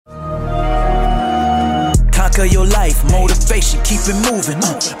Conquer your life, motivation, keep it moving.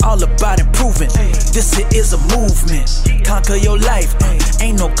 All about improving. This here is a movement. Conquer your life,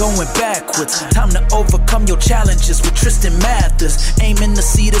 ain't no going backwards. Time to overcome your challenges with Tristan Mathers. Aiming to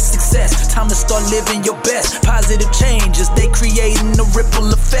see the success. Time to start living your best. Positive changes, they creating a ripple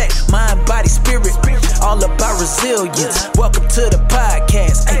effect. Mind, body, spirit, all about resilience. Welcome to the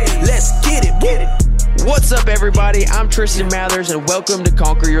podcast. Ay, let's get it. What's up, everybody? I'm Tristan Mathers, and welcome to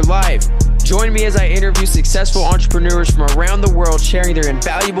Conquer Your Life. Join me as I interview successful entrepreneurs from around the world, sharing their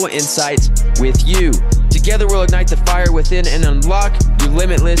invaluable insights with you. Together, we'll ignite the fire within and unlock your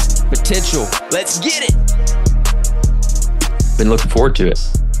limitless potential. Let's get it. Been looking forward to it.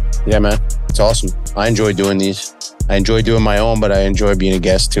 Yeah, man. It's awesome. I enjoy doing these. I enjoy doing my own, but I enjoy being a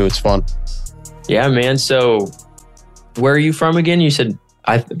guest too. It's fun. Yeah, man. So where are you from again? You said,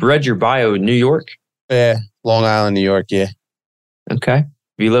 I read your bio, New York? Yeah, Long Island, New York, yeah. Okay.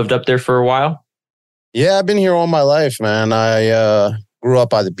 Have you lived up there for a while? Yeah, I've been here all my life, man. I grew up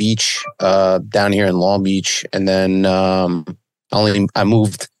by the beach down here in Long Beach, and then I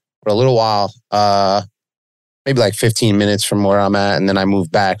moved for a little while, maybe like 15 minutes from where I'm at, and then I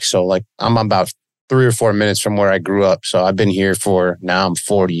moved back. So like I'm about 3 or 4 minutes from where I grew up. So I've been here for, now I'm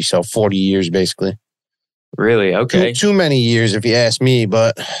 40, so 40 years basically. Really? Okay. Too many years if you ask me,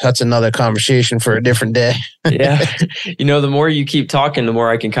 but that's another conversation for a different day. Yeah. You know, the more you keep talking, the more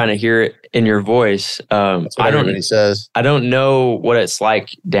I can kind of hear it in your voice. That's what everybody says. I don't know what it's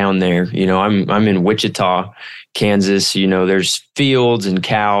like down there. You know, I'm in Wichita, Kansas. You know, there's fields and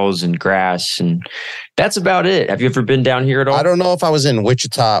cows and grass, and that's about it. Have you ever been down here at all? I don't know if I was in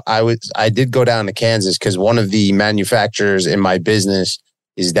Wichita. I did go down to Kansas because one of the manufacturers in my business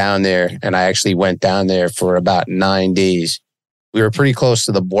is down there, and I actually went down there for about 9 days. We were pretty close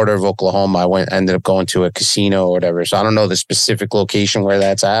to the border of Oklahoma. Ended up going to a casino or whatever. So I don't know the specific location where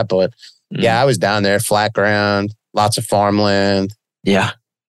that's at, but yeah, I was down there, flat ground, lots of farmland. Yeah.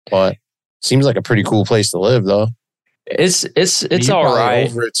 But seems like a pretty cool place to live though. It's all right.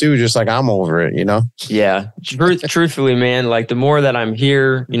 Over it too, just like I'm over it, you know? Yeah. Truthfully, man, like the more that I'm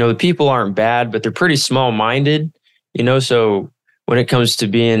here, you know, the people aren't bad, but they're pretty small-minded, you know, so when it comes to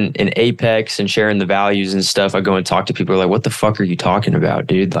being in Apex and sharing the values and stuff, I go and talk to people like, what the fuck are you talking about,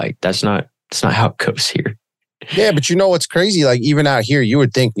 dude? Like, that's not how it goes here. Yeah, but you know what's crazy? Like, even out here, you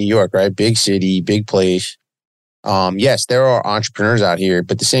would think New York, right? Big city, big place. Yes, there are entrepreneurs out here,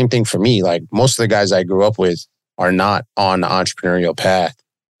 but the same thing for me. Like, most of the guys I grew up with are not on the entrepreneurial path.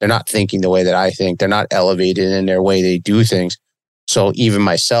 They're not thinking the way that I think. They're not elevated in their way they do things. So even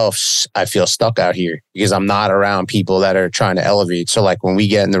myself, I feel stuck out here because I'm not around people that are trying to elevate. So like when we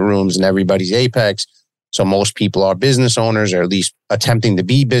get in the rooms and everybody's Apex, so most people are business owners or at least attempting to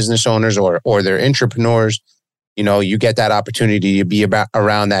be business owners or they're entrepreneurs. You know, you get that opportunity to be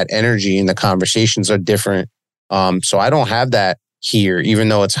around that energy and the conversations are different. So I don't have that here, even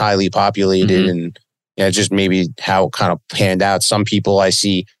though it's highly populated and yeah, just maybe how it kind of panned out. Some people I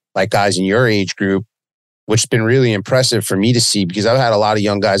see, like guys in your age group, which has been really impressive for me to see because I've had a lot of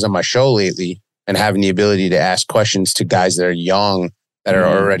young guys on my show lately and having the ability to ask questions to guys that are young, that are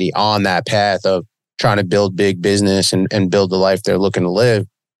already on that path of trying to build big business and build the life they're looking to live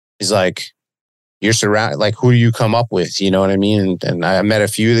is like, you're surrounded, like who do you come up with? You know what I mean? And I met a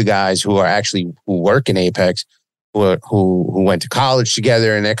few of the guys who work in Apex, who went to college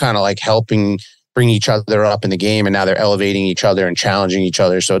together and they're kind of like helping bring each other up in the game. And now they're elevating each other and challenging each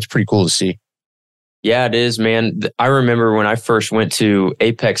other. So it's pretty cool to see. Yeah, it is, man. I remember when I first went to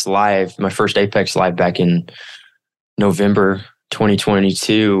Apex Live, my first Apex Live back in November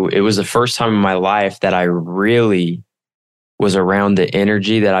 2022. It was the first time in my life that I really was around the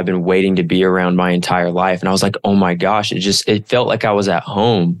energy that I've been waiting to be around my entire life. And I was like, oh my gosh, it felt like I was at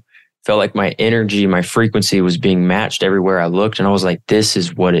home. Felt like my energy, my frequency was being matched everywhere I looked. And I was like, this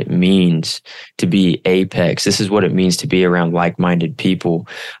is what it means to be Apex. This is what it means to be around like-minded people.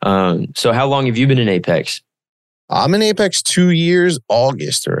 So how long have you been in Apex? I'm in Apex 2 years,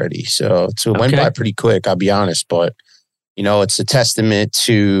 August already. So it went by pretty quick, I'll be honest. But, you know, it's a testament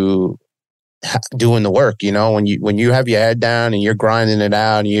to doing the work. You know, when you have your head down and you're grinding it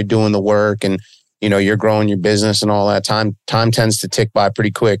out and you're doing the work and you know, you're growing your business and all that, time tends to tick by pretty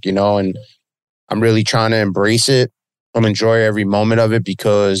quick, you know, and I'm really trying to embrace it. I'm enjoy every moment of it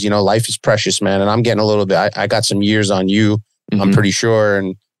because, you know, life is precious, man. And I'm getting a little bit, I got some years on you, I'm pretty sure.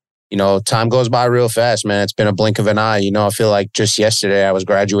 And, you know, time goes by real fast, man. It's been a blink of an eye. You know, I feel like just yesterday I was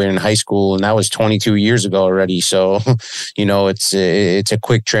graduating high school and that was 22 years ago already. So, you know, it's a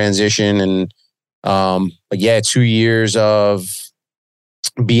quick transition. And, but yeah, 2 years of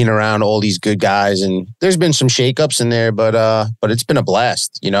being around all these good guys, and there's been some shakeups in there, but it's been a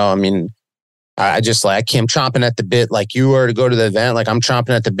blast. You know, I mean, I just like, I'm chomping at the bit like you were to go to the event. Like I'm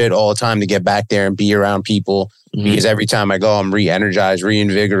chomping at the bit all the time to get back there and be around people because every time I go, I'm re-energized,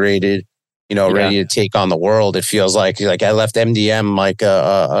 reinvigorated, ready to take on the world. It feels like I left MDM like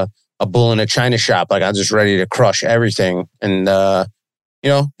a bull in a china shop. Like I'm just ready to crush everything. And,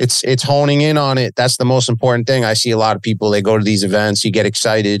 it's honing in on it. That's the most important thing. I see a lot of people, they go to these events, you get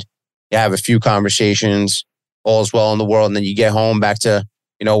excited, you have a few conversations, all's well in the world. And then you get home back to,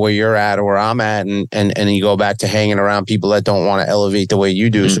 where you're at or where I'm at, and you go back to hanging around people that don't want to elevate the way you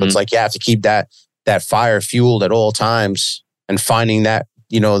do. So it's like you have to keep that fire fueled at all times, and finding that,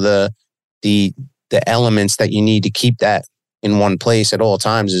 the elements that you need to keep that in one place at all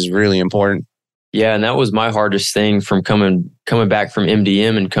times is really important. Yeah, and that was my hardest thing from coming back from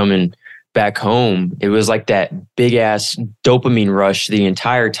MDM and coming back home. It was like that big ass dopamine rush the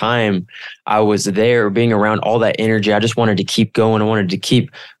entire time I was there, being around all that energy. I just wanted to keep going. I wanted to keep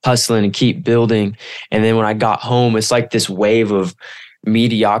hustling and keep building. And then when I got home, it's like this wave of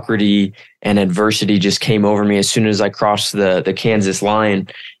mediocrity and adversity just came over me as soon as I crossed the Kansas line.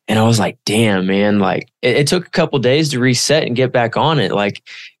 And I was like, damn, man, like it took a couple days to reset and get back on it. Like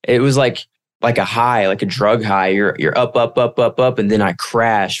it was like a high, like a drug high. You're up, and then I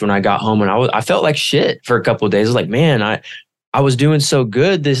crashed when I got home, and I felt like shit for a couple of days. I was like, man, I was doing so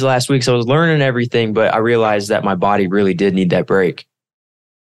good this last week, so I was learning everything, but I realized that my body really did need that break.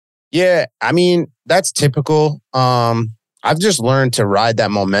 Yeah, I mean, that's typical. I've just learned to ride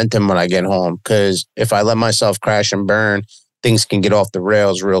that momentum when I get home, because if I let myself crash and burn, things can get off the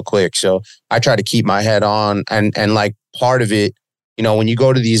rails real quick. So I try to keep my head on, and like part of it, when you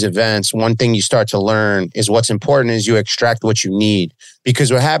go to these events, one thing you start to learn is what's important is you extract what you need.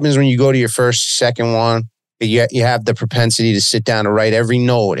 Because what happens when you go to your first, second one, you have the propensity to sit down and write every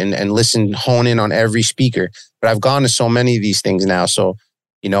note and listen, hone in on every speaker. But I've gone to so many of these things now. So,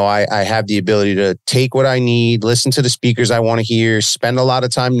 I have the ability to take what I need, listen to the speakers I want to hear, spend a lot of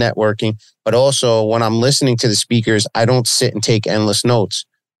time networking. But also when I'm listening to the speakers, I don't sit and take endless notes.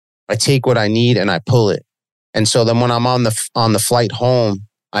 I take what I need and I pull it. And so then when I'm on the flight home,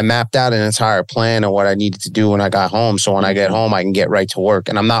 I mapped out an entire plan of what I needed to do when I got home. So when I get home, I can get right to work.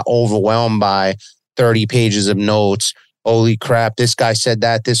 And I'm not overwhelmed by 30 pages of notes. Holy crap, this guy said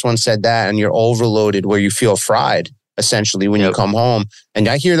that, this one said that. And you're overloaded where you feel fried, essentially, when you come home. And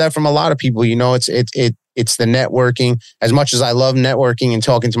I hear that from a lot of people. It's the networking. As much as I love networking and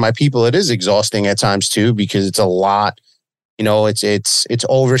talking to my people, it is exhausting at times too, because it's a lot. It's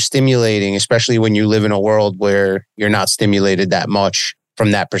overstimulating, especially when you live in a world where you're not stimulated that much from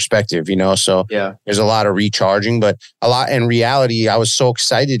that perspective, So there's a lot of recharging, but a lot in reality, I was so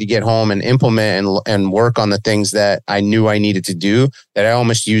excited to get home and implement and work on the things that I knew I needed to do, that I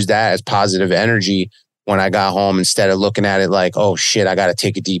almost used that as positive energy when I got home, instead of looking at it like, oh shit, I got to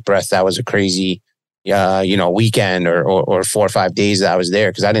take a deep breath. That was a crazy, weekend or 4 or 5 days that I was there,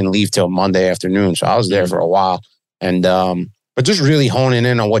 because I didn't leave till Monday afternoon. So I was there for a while. And, but just really honing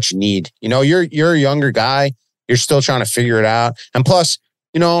in on what you need. You're a younger guy. You're still trying to figure it out. And plus,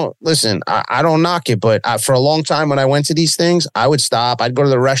 listen, I don't knock it, but for a long time when I went to these things, I would stop. I'd go to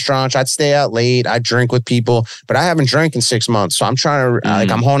the restaurants. I'd stay out late. I'd drink with people, but I haven't drank in 6 months. So I'm trying to,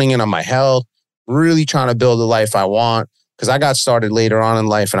 I'm honing in on my health, really trying to build the life I want, because I got started later on in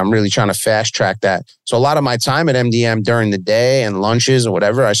life and I'm really trying to fast track that. So a lot of my time at MDM during the day and lunches or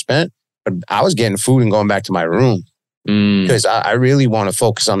whatever I spent, I was getting food and going back to my room. Because I really want to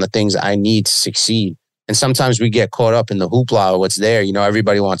focus on the things I need to succeed. And sometimes we get caught up in the hoopla of what's there.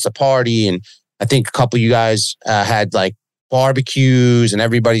 Everybody wants to party. And I think a couple of you guys had like barbecues and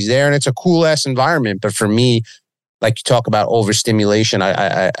everybody's there. And it's a cool ass environment. But for me, like you talk about overstimulation,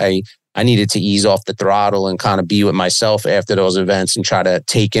 I needed to ease off the throttle and kind of be with myself after those events and try to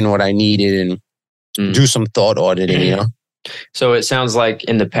take in what I needed and do some thought auditing, So it sounds like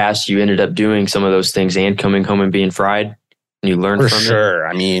in the past you ended up doing some of those things and coming home and being fried, and you learned from it. For sure.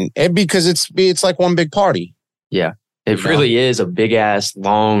 I mean, because it's like one big party. Yeah, it really is a big ass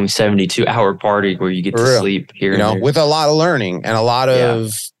long 72-hour party where you get to sleep here and there. With a lot of learning and a lot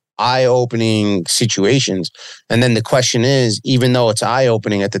of eye-opening situations. And then the question is, even though it's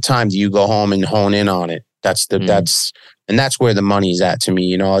eye-opening at the time, do you go home and hone in on it? That's where the money's at to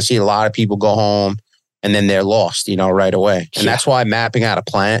me. I see a lot of people go home and then they're lost, right away. And that's why mapping out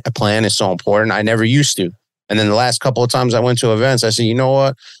a plan is so important. I never used to. And then the last couple of times I went to events, I said, you know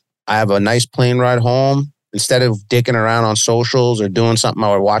what? I have a nice plane ride home. Instead of dicking around on socials or doing something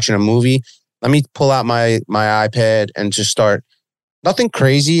or watching a movie, let me pull out my iPad and just start. Nothing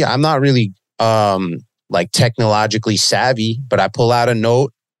crazy. I'm not really like technologically savvy, but I pull out a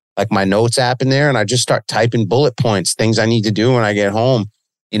note, like my notes app in there, and I just start typing bullet points, things I need to do when I get home.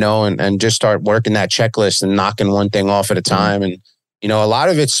 and just start working that checklist and knocking one thing off at a time. And, a lot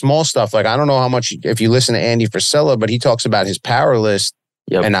of it's small stuff. Like, I don't know how much, if you listen to Andy Frisella, but he talks about his power list.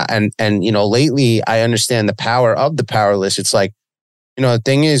 Yep. And lately I understand the power of the power list. It's like, the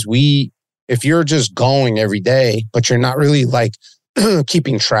thing is, if you're just going every day, but you're not really like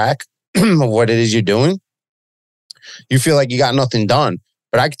keeping track of what it is you're doing, you feel like you got nothing done.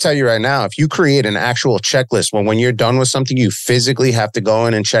 But I can tell you right now, if you create an actual checklist, when you're done with something, you physically have to go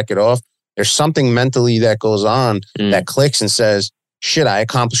in and check it off. There's something mentally that goes on that clicks and says, shit, I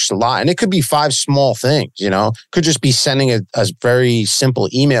accomplished a lot. And it could be 5 small things, could just be sending a very simple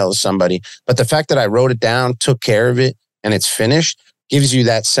email to somebody. But the fact that I wrote it down, took care of it, and it's finished gives you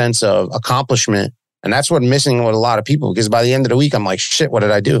that sense of accomplishment. And that's what's missing with a lot of people, because by the end of the week, I'm like, shit, what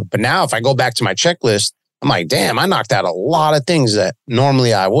did I do? But now if I go back to my checklist, I'm like, damn, I knocked out a lot of things that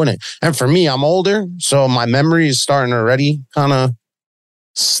normally I wouldn't. And for me, I'm older, so my memory is starting to already kind of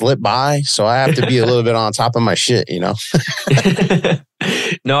slip by. So I have to be a little bit on top of my shit,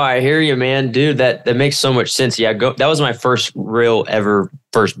 No, I hear you, man. Dude, that makes so much sense. Yeah, that was my first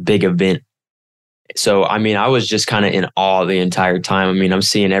big event. So, I mean, I was just kind of in awe the entire time. I mean, I'm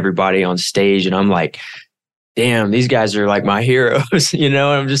seeing everybody on stage and I'm like, damn, these guys are like my heroes,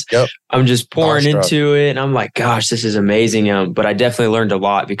 I'm just pouring into it. And I'm like, gosh, this is amazing. But I definitely learned a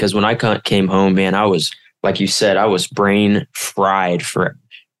lot, because when I came home, man, I was, like you said, I was brain fried for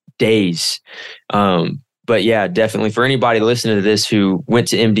days. But yeah, definitely for anybody listening to this who went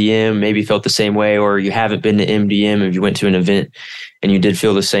to MDM, maybe felt the same way, or you haven't been to MDM, if you went to an event and you did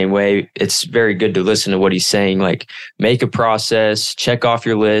feel the same way, it's very good to listen to what he's saying. Like, make a process, check off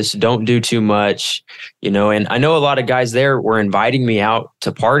your list, don't do too much, and I know a lot of guys there were inviting me out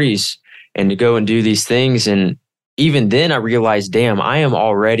to parties and to go and do these things. And even then I realized, damn, I am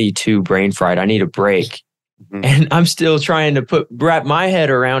already too brain fried. I need a break. And I'm still trying to wrap my head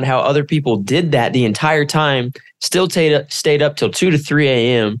around how other people did that the entire time, still stayed up till 2 to 3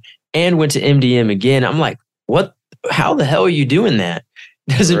 a.m. and went to MDM again. I'm like, what? How the hell are you doing that?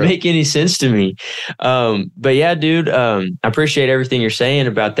 Doesn't make any sense to me. But yeah, dude, I appreciate everything you're saying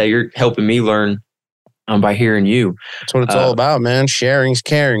about that. You're helping me learn by hearing you. That's what it's all about, man. Sharing's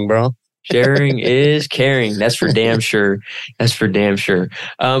caring, bro. Sharing is caring. That's for damn sure. That's for damn sure.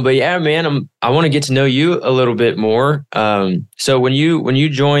 But yeah, man, I want to get to know you a little bit more. So when you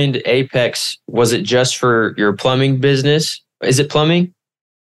joined Apex, was it just for your plumbing business? Is it plumbing?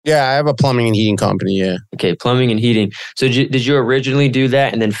 Yeah, I have a plumbing and heating company. Yeah. Okay, plumbing and heating. So did you originally do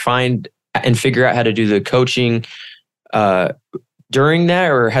that and then find and figure out how to do the coaching during that,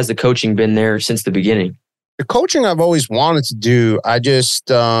 or has the coaching been there since the beginning? The coaching I've always wanted to do. I just,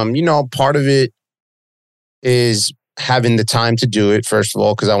 part of it is having the time to do it, first of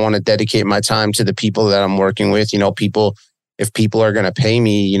all, because I want to dedicate my time to the people that I'm working with. If people are going to pay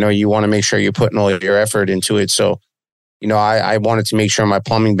me, you want to make sure you're putting all your effort into it. So, I wanted to make sure my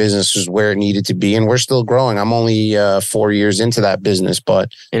plumbing business was where it needed to be. And we're still growing. I'm only 4 years into that business,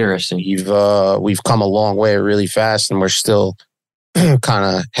 but interesting. We've come a long way really fast, and we're still kind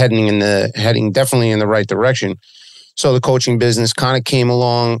of heading definitely in the right direction. So the coaching business kind of came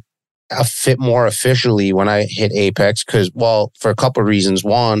along a fit more officially when I hit Apex, because, for a couple of reasons.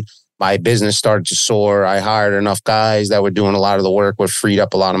 One, my business started to soar. I hired enough guys that were doing a lot of the work, what freed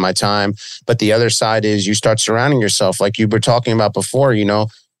up a lot of my time. But the other side is you start surrounding yourself, like you were talking about before,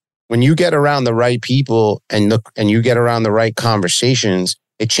 when you get around the right people and you get around the right conversations,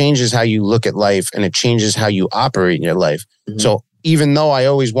 it changes how you look at life and it changes how you operate in your life. Mm-hmm. So even though I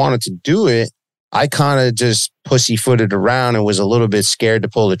always wanted to do it, I kind of just pussyfooted around and was a little bit scared to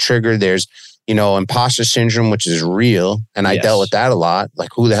pull the trigger. There's, imposter syndrome, which is real. And I dealt with that a lot. Like,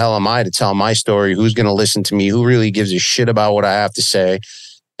 who the hell am I to tell my story? Who's going to listen to me? Who really gives a shit about what I have to say?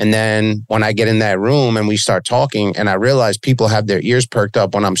 And then when I get in that room and we start talking, and I realize people have their ears perked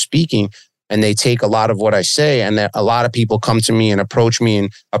up when I'm speaking, and they take a lot of what I say. And that a lot of people come to me and approach me and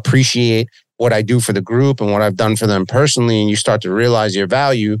appreciate what I do for the group and what I've done for them personally. And you start to realize your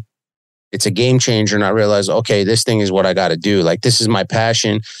value. It's a game changer. And I realize, okay, this thing is what I got to do. Like, this is my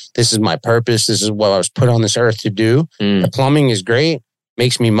passion. This is my purpose. This is what I was put on this earth to do. The plumbing is great,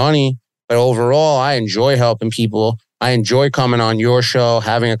 makes me money. But overall, I enjoy helping people. I enjoy coming on your show,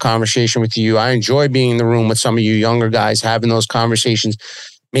 having a conversation with you. I enjoy being in the room with some of you younger guys, having those conversations,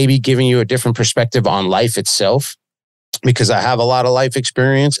 maybe giving you a different perspective on life itself, because I have a lot of life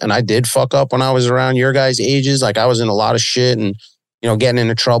experience and I did fuck up when I was around your guys' ages. Like, I was in a lot of shit and, getting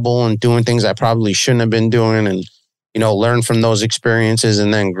into trouble and doing things I probably shouldn't have been doing, and, learn from those experiences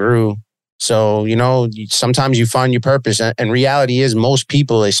and then grew. So, sometimes you find your purpose, and reality is most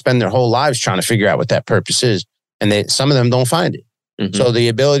people, they spend their whole lives trying to figure out what that purpose is. And some of them don't find it. So the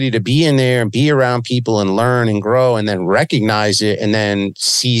ability to be in there and be around people and learn and grow and then recognize it and then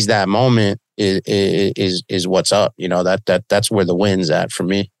seize that moment is what's up. You know, that's where the win's at for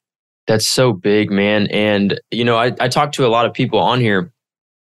me. That's so big, man. And, you know, I talk to a lot of people on here,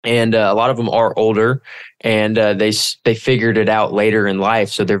 and a lot of them are older, and they figured it out later in life.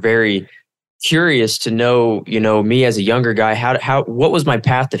 So they're very curious to know, you know, me as a younger guy, what was my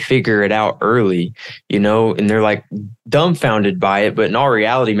path to figure it out early, you know? And they're like dumbfounded by it. But in all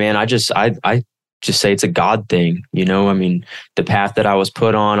reality, man, I just say it's a God thing, you know? I mean, the path that I was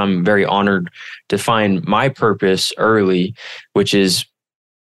put on, I'm very honored to find my purpose early, which is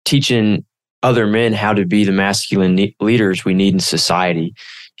teaching other men how to be the masculine leaders we need in society.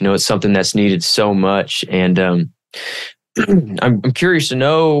 You know, it's something that's needed so much. And I'm curious to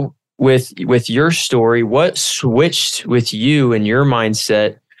know, with your story, what switched with you and your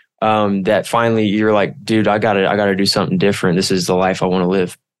mindset that finally you're like, dude, I gotta do something different. This is the life I want to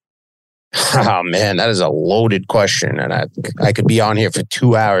live. Oh man, that is a loaded question, and I could be on here for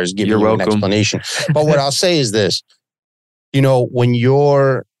 2 hours giving you an explanation. But what I'll say is this: you know, when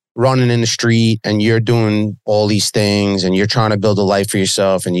you're running in the street and you're doing all these things and you're trying to build a life for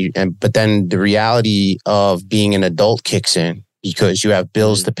yourself, but then the reality of being an adult kicks in, because you have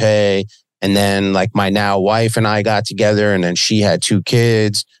bills to pay. And then like my now wife and I got together, and then she had 2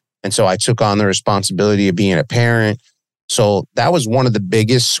 kids. And so I took on the responsibility of being a parent. So that was one of the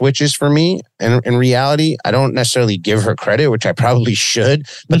biggest switches for me. And in reality, I don't necessarily give her credit, which I probably should.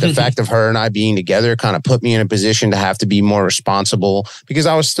 But the fact of her and I being together kind of put me in a position to have to be more responsible, because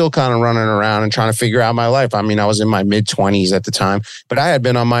I was still kind of running around and trying to figure out my life. I mean, I was in my mid-20s at the time, but I had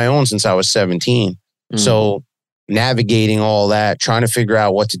been on my own since I was 17. So navigating all that, trying to figure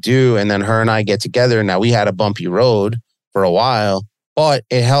out what to do. And then her and I get together. Now we had a bumpy road for a while, but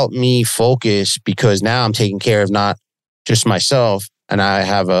it helped me focus, because now I'm taking care of not just myself. And I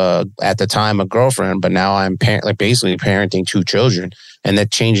have at the time, a girlfriend, but now I'm basically parenting 2 children. And that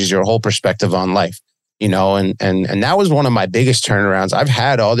changes your whole perspective on life, you know, and that was one of my biggest turnarounds. I've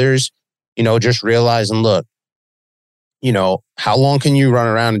had others, you know, just realizing, look, you know, how long can you run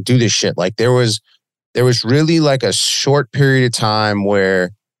around and do this shit? Like there was really like a short period of time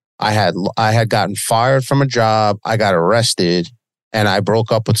where I had gotten fired from a job. I got arrested, and I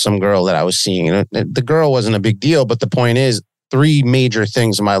broke up with some girl that I was seeing. And the girl wasn't a big deal, but the point is 3 major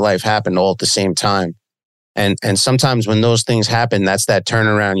things in my life happened all at the same time. And sometimes when those things happen, that's that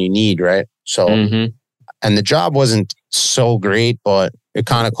turnaround you need, right? So, and the job wasn't so great, but it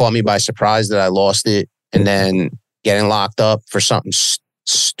kind of caught me by surprise that I lost it. And then getting locked up for something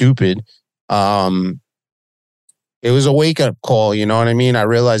stupid. It was a wake-up call, you know what I mean? I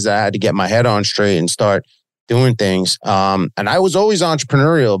realized that I had to get my head on straight and start doing things. And I was always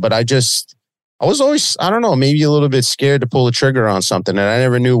entrepreneurial, but I was always, I don't know, maybe a little bit scared to pull the trigger on something. And I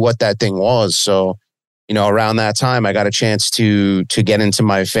never knew what that thing was. So, you know, around that time, I got a chance to get into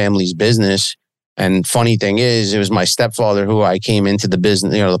my family's business. And funny thing is, it was my stepfather who I came into the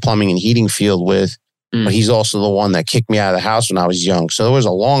business, you know, the plumbing and heating field with. But he's also the one that kicked me out of the house when I was young. So there was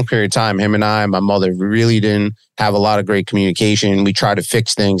a long period of time, him and I, my mother really didn't have a lot of great communication. We tried to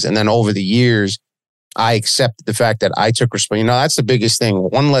fix things. And then over the years, I accepted the fact that I took responsibility. You know, that's the biggest thing.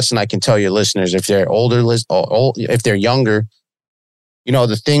 One lesson I can tell your listeners, if they're older, if they're younger, you know,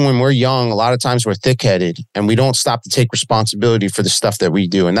 the thing when we're young, a lot of times we're thick-headed and we don't stop to take responsibility for the stuff that we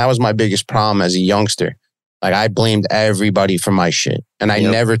do. And that was my biggest problem as a youngster. Like I blamed everybody for my shit, and I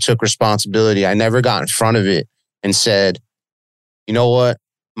never took responsibility. I never got in front of it and said, you know what,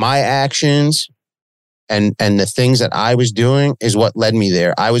 my actions and the things that I was doing is what led me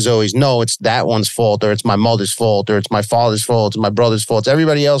there. I was always, no, it's that one's fault, or it's my mother's fault, or it's my father's fault, it's my brother's fault, it's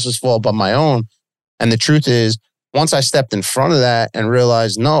everybody else's fault but my own. And the truth is, once I stepped in front of that and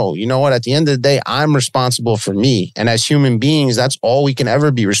realized, no, you know what, at the end of the day, I'm responsible for me. And as human beings, that's all we can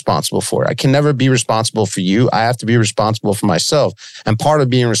ever be responsible for. I can never be responsible for you. I have to be responsible for myself. And part of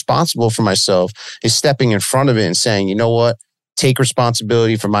being responsible for myself is stepping in front of it and saying, you know what, take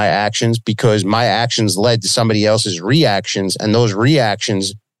responsibility for my actions, because my actions led to somebody else's reactions. And those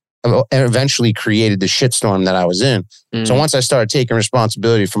reactions eventually created the shitstorm that I was in. So once I started taking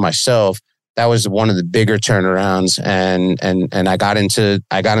responsibility for myself, that was one of the bigger turnarounds, and I got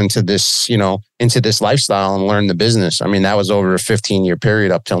into this, you know, into this lifestyle and learned the business. I mean, that was over a 15-year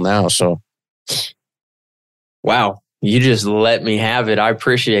period up till now. So, wow, you just let me have it. I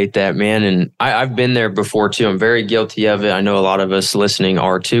appreciate that, man. And I've been there before too. I'm very guilty of it. I know a lot of us listening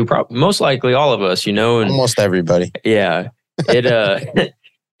are too. Most likely all of us, you know. And almost everybody. Yeah.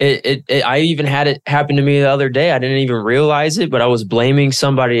 I even had it happen to me the other day. I didn't even realize it, but I was blaming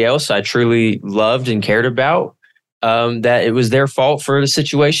somebody else I truly loved and cared about. that it was their fault for the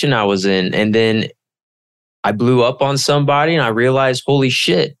situation I was in. And then I blew up on somebody and I realized, holy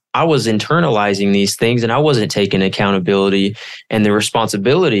shit, I was internalizing these things and I wasn't taking accountability and the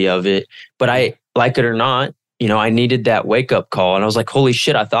responsibility of it. But I, like it or not, I needed that wake up call. And I was like, holy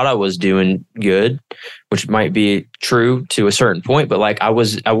shit, I thought I was doing good, which might be true to a certain point, but like I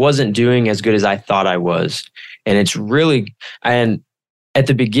wasn't doing as good as I thought I was. And it's really, and at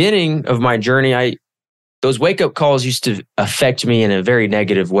the beginning of my journey, those wake up calls used to affect me in a very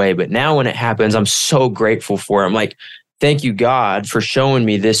negative way. But now when it happens, I'm so grateful for it. I'm like, thank you, God, for showing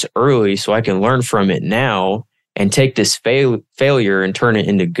me this early so I can learn from it now and take this failure and turn it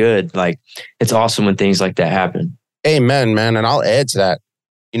into good. Like, it's awesome when things like that happen. Amen, man. And I'll add to that.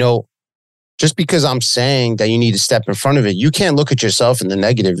 Just because I'm saying that you need to step in front of it, you can't look at yourself in the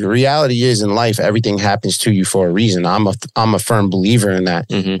negative. The reality is in life, everything happens to you for a reason. I'm a firm believer in that.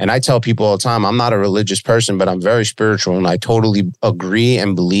 Mm-hmm. And I tell people all the time, I'm not a religious person, but I'm very spiritual. And I totally agree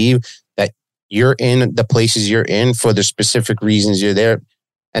and believe that you're in the places you're in for the specific reasons you're there.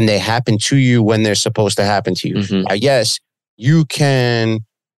 And they happen to you when they're supposed to happen to you. Mm-hmm. I guess you can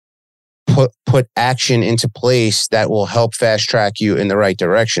put action into place that will help fast track you in the right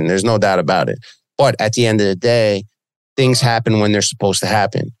direction. There's no doubt about it. But at the end of the day, things happen when they're supposed to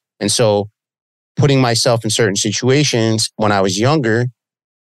happen. And so putting myself in certain situations when I was younger,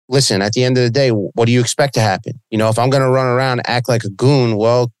 listen, at the end of the day, what do you expect to happen? If I'm going to run around and act like a goon,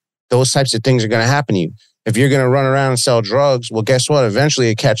 well, those types of things are going to happen to you. If you're going to run around and sell drugs, well, guess what? Eventually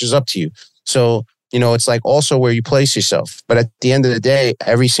it catches up to you. So it's like also where you place yourself. But at the end of the day,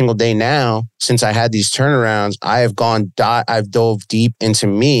 every single day now, since I had these turnarounds, I've dove deep into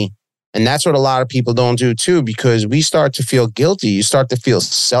me. And that's what a lot of people don't do too, because we start to feel guilty. You start to feel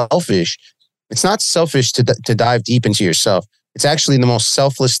selfish. It's not selfish to dive deep into yourself. It's actually the most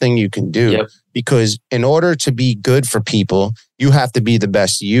selfless thing you can do. Yep. Because in order to be good for people, you have to be the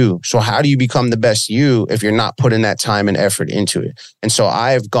best you. So how do you become the best you if you're not putting that time and effort into it? And so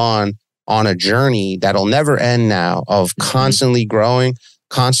I've gone on a journey that'll never end now of constantly growing,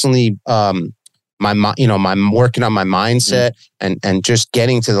 constantly I'm working on my mindset and just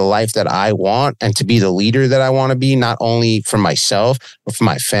getting to the life that I want and to be the leader that I want to be, not only for myself, but for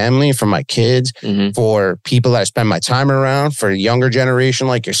my family, for my kids, for people that I spend my time around, for a younger generation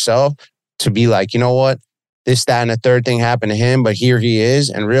like yourself, to be like, you know what, this, that, and the third thing happened to him, but here he is,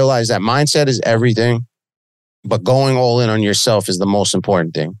 and realize that mindset is everything, but going all in on yourself is the most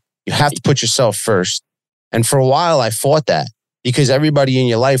important thing. You have to put yourself first. And for a while, I fought that because everybody in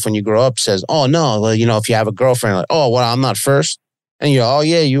your life, when you grow up, says, oh, no, well, if you have a girlfriend, like, oh, well, I'm not first. And you're, oh,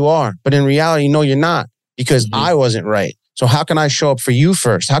 yeah, you are. But in reality, no, you're not, because I wasn't right. So how can I show up for you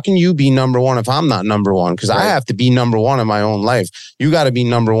first? How can you be number one if I'm not number one? Because I have to be number one in my own life. You got to be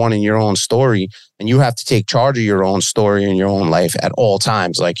number one in your own story. And you have to take charge of your own story and your own life at all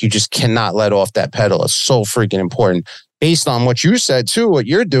times. Like, you just cannot let off that pedal. It's so freaking important. Based on what you said too, what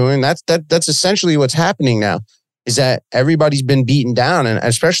you're doing, that's essentially what's happening now, is that everybody's been beaten down, and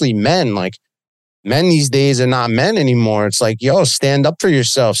especially men. Like, men these days are not men anymore. It's like, yo, stand up for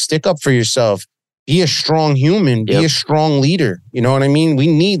yourself, stick up for yourself, be a strong human, be a strong leader. You know what I mean? We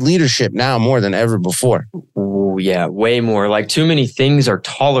need leadership now more than ever before. Ooh, yeah, way more. Like, too many things are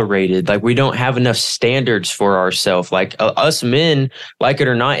tolerated. Like, we don't have enough standards for ourselves. Like, us men, like it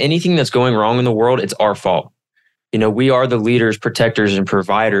or not, anything that's going wrong in the world, it's our fault. We are the leaders, protectors, and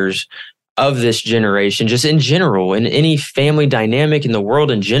providers of this generation, just in general, in any family dynamic in the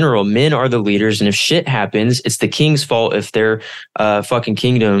world in general. Men are the leaders. And if shit happens, it's the king's fault if their fucking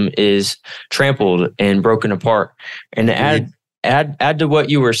kingdom is trampled and broken apart. And to add to what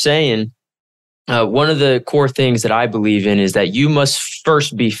you were saying, one of the core things that I believe in is that you must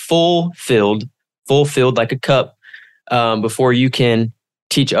first be full-filled like a cup before you can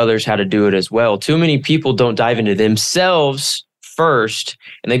teach others how to do it as well. Too many people don't dive into themselves first,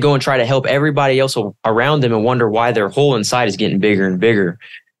 and they go and try to help everybody else around them and wonder why their hole inside is getting bigger and bigger.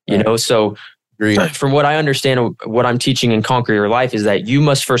 So from what I understand, what I'm teaching in Conquer Your Life is that you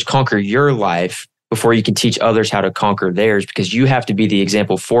must first conquer your life before you can teach others how to conquer theirs, because you have to be the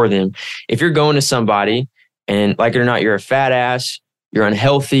example for them. If you're going to somebody and, like it or not, you're a fat ass, you're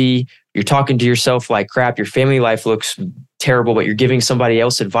unhealthy, you're talking to yourself like crap, your family life looks terrible, but you're giving somebody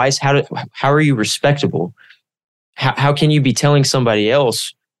else advice, how are you respectable? How can you be telling somebody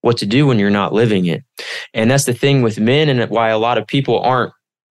else what to do when you're not living it? And that's the thing with men, and why a lot of people aren't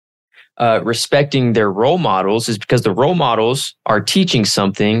respecting their role models, is because the role models are teaching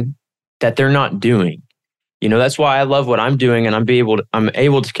something that they're not doing. That's why I love what I'm doing, and I'm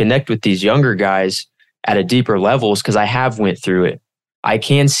able to connect with these younger guys at a deeper levels, because I have went through it. I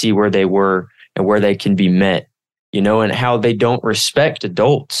can see where they were and where they can be met. and how they don't respect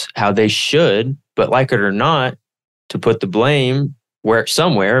adults, how they should, but like it or not, to put the blame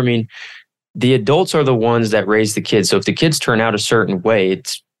somewhere. I mean, the adults are the ones that raise the kids. So if the kids turn out a certain way,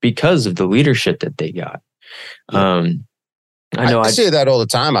 it's because of the leadership that they got. Yeah. I say that all the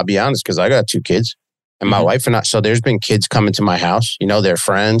time, I'll be honest, because I got 2 kids and my wife and I. So there's been kids coming to my house, they're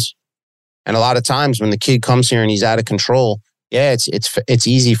friends. And a lot of times when the kid comes here and he's out of control, it's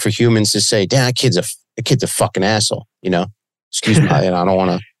easy for humans to say, damn, that kid's a fucking asshole, Excuse me, I don't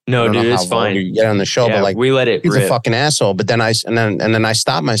want to. No, dude, it's fine. You get on the show, but we let it he's rip. A fucking asshole. But then I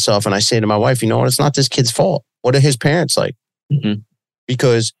stop myself and I say to my wife, you know what? It's not this kid's fault. What are his parents like? Mm-hmm.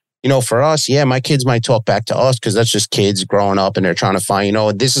 Because, for us, my kids might talk back to us because that's just kids growing up and they're trying to find,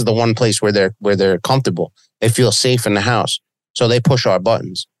 this is the one place where they're comfortable. They feel safe in the house. So they push our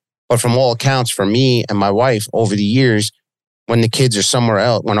buttons. But from all accounts, for me and my wife over the years, when our kids are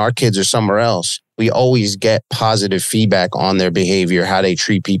somewhere else, we always get positive feedback on their behavior, how they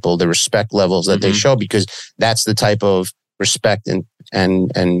treat people, the respect levels that they show, because that's the type of respect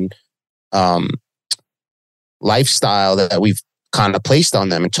and lifestyle that we've kind of placed on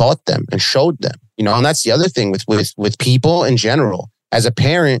them and taught them and showed them. And that's the other thing with people in general. As a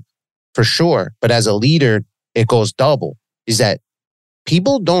parent, for sure, but as a leader, it goes double. Is that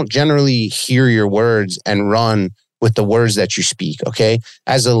people don't generally hear your words and run with the words that you speak, okay?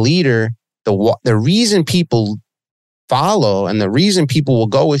 As a leader, the reason people follow and the reason people will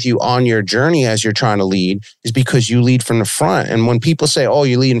go with you on your journey as you're trying to lead is because you lead from the front. And when people say, oh,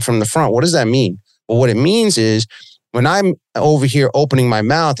 you're leading from the front, what does that mean? Well, what it means is when I'm over here opening my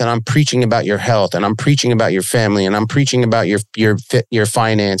mouth and I'm preaching about your health and I'm preaching about your family and I'm preaching about your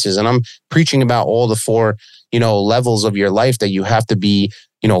finances and I'm preaching about all the 4 levels of your life that you have to be,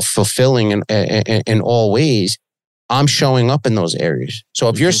 fulfilling in all ways, I'm showing up in those areas. So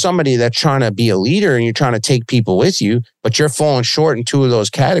if you're somebody that's trying to be a leader and you're trying to take people with you, but you're falling short in 2 of those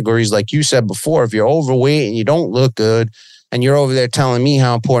categories, like you said before, if you're overweight and you don't look good and you're over there telling me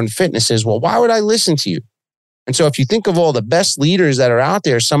how important fitness is, well, why would I listen to you? And so if you think of all the best leaders that are out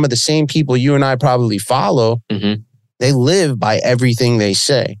there, some of the same people you and I probably follow, they live by everything they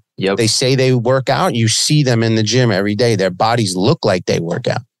say. Yep. They say they work out. You see them in the gym every day. Their bodies look like they work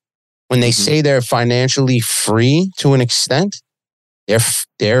out. When they say they're financially free to an extent,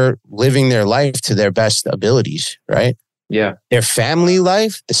 they're living their life to their best abilities, right? Yeah. Their family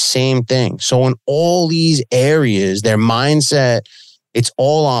life, the same thing. So in all these areas, their mindset, it's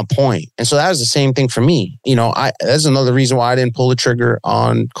all on point. And so that was the same thing for me. That's another reason why I didn't pull the trigger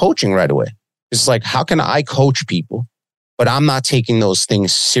on coaching right away. It's like, how can I coach people, but I'm not taking those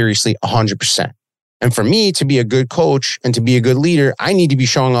things seriously 100%. And for me to be a good coach and to be a good leader, I need to be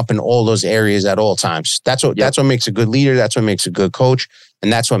showing up in all those areas at all times. That's what makes a good leader. That's what makes a good coach.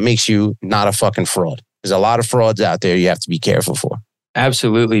 And that's what makes you not a fucking fraud. There's a lot of frauds out there you have to be careful for.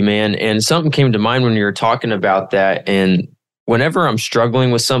 Absolutely, man. And something came to mind when you were talking about that. And whenever I'm struggling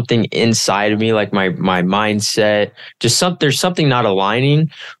with something inside of me, like my mindset, there's something not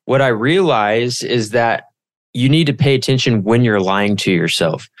aligning, what I realize is that you need to pay attention when you're lying to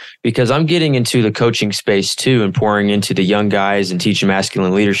yourself, because I'm getting into the coaching space too and pouring into the young guys and teaching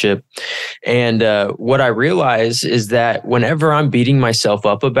masculine leadership. And what I realize is that whenever I'm beating myself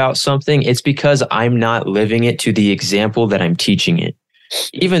up about something, it's because I'm not living it to the example that I'm teaching it.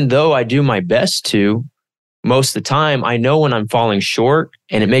 Even though I do my best to, most of the time, I know when I'm falling short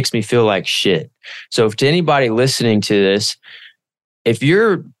and it makes me feel like shit. So if to anybody listening to this, if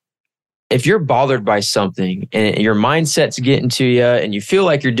you're bothered by something and your mindset's getting to you and you feel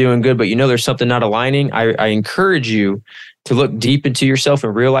like you're doing good, but there's something not aligning, I encourage you to look deep into yourself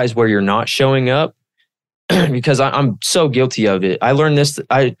and realize where you're not showing up, because I'm so guilty of it. I learned this.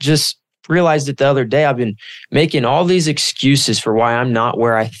 I just realized it the other day. I've been making all these excuses for why I'm not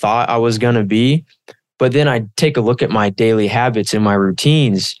where I thought I was going to be. But then I take a look at my daily habits and my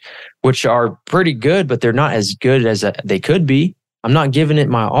routines, which are pretty good, but they're not as good as they could be. I'm not giving it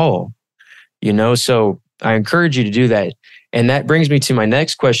my all. So I encourage you to do that. And that brings me to my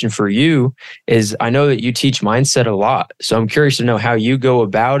next question for you is, I know that you teach mindset a lot. So I'm curious to know how you go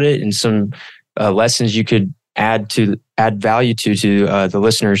about it and some lessons you could add value to the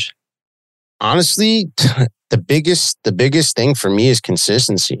listeners. Honestly, the biggest thing for me is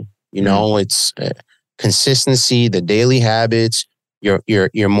consistency. It's consistency, the daily habits,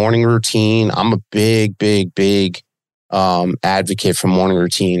 your morning routine. I'm a big advocate for morning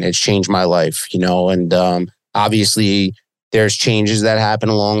routine. It's changed my life, and obviously there's changes that happen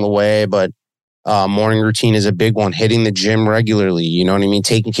along the way, but morning routine is a big one. Hitting the gym regularly, you know what I mean?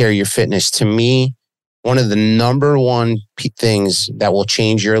 Taking care of your fitness. To me, one of the number one things that will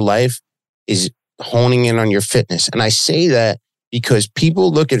change your life is honing in on your fitness. And I say that because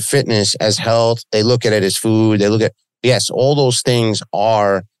people look at fitness as health. They look at it as food. They look at, yes, all those things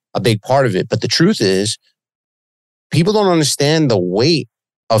are a big part of it. But the truth is, people don't understand the weight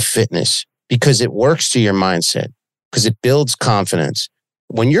of fitness because it works to your mindset, because it builds confidence.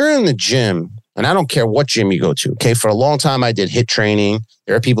 When you're in the gym, and I don't care what gym you go to, okay? For a long time, I did HIIT training.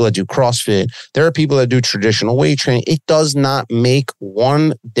 There are people that do CrossFit. There are people that do traditional weight training. It does not make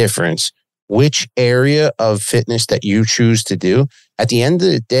one difference which area of fitness that you choose to do. At the end of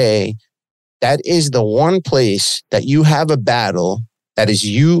the day, that is the one place that you have a battle that is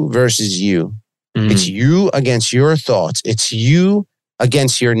you versus you. Mm-hmm. It's you against your thoughts. It's you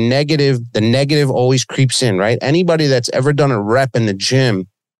against your negative. The negative always creeps in, right? Anybody that's ever done a rep in the gym,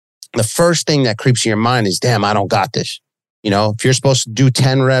 the first thing that creeps in your mind is, damn, I don't got this. You know, if you're supposed to do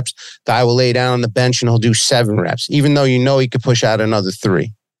 10 reps, guy will lay down on the bench and he'll do 7 reps, even though you know he could push out another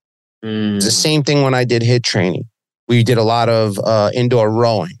 3. It's the same thing when I did HIIT training. We did a lot of indoor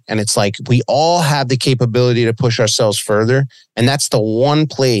rowing. And it's like, we all have the capability to push ourselves further. And that's the one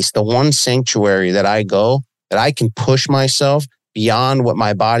place, the one sanctuary that I go, that I can push myself beyond what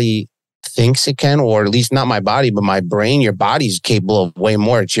my body thinks it can, or at least not my body, but my brain. Your body's capable of way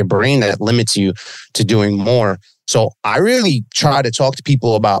more. It's your brain that limits you to doing more. So I really try to talk to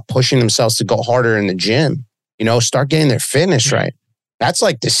people about pushing themselves to go harder in the gym, you know, start getting their fitness right. That's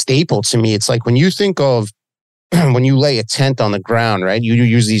like the staple to me. It's like when you think of, when you lay a tent on the ground, right? You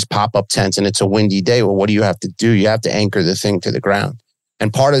use these pop-up tents and it's a windy day. Well, what do you have to do? You have to anchor the thing to the ground.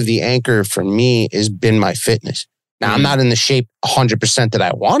 And part of the anchor for me has been my fitness. Now, I'm not in the shape 100% that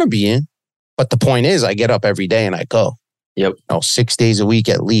I want to be in, but the point is I get up every day and I go. Yep. 6 days a week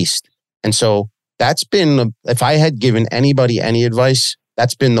at least. And so that's been, if I had given anybody any advice,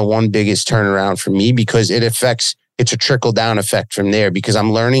 that's been the one biggest turnaround for me, because it's a trickle down effect from there, because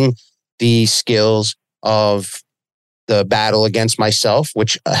I'm learning the skills of the battle against myself,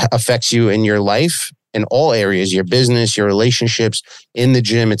 which affects you in your life in all areas, your business, your relationships, in the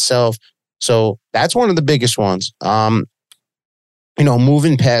gym itself. So that's one of the biggest ones.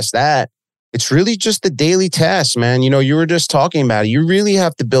 Moving past that, it's really just the daily tasks, man. You were just talking about it. You really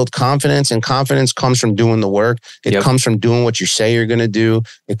have to build confidence, and confidence comes from doing the work. It comes from doing what you say you're going to do.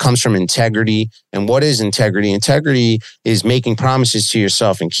 It comes from integrity. And what is integrity? Integrity is making promises to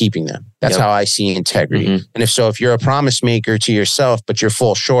yourself and keeping them. That's how I see integrity. Mm-hmm. And if you're a promise maker to yourself, but you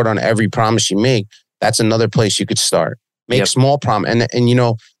fall short on every promise you make, that's another place you could start. Make small promise.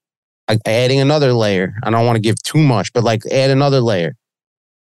 And adding another layer. I don't want to give too much, but add another layer.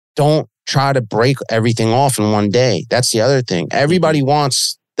 Don't try to break everything off in one day. That's the other thing. Everybody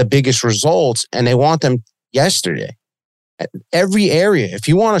wants the biggest results and they want them yesterday. Every area. If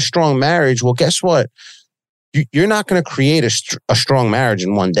you want a strong marriage, well, guess what? You're not going to create a strong marriage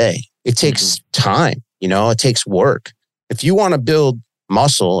in one day. It takes time. It takes work. If you want to build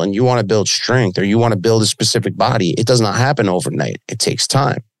muscle and you want to build strength, or you want to build a specific body, it does not happen overnight. It takes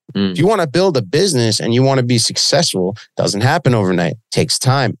time. If you want to build a business and you want to be successful, it doesn't happen overnight. It takes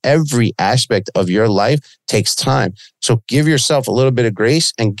time. Every aspect of your life takes time. So give yourself a little bit of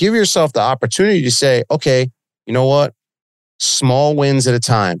grace and give yourself the opportunity to say, okay, you know what? Small wins at a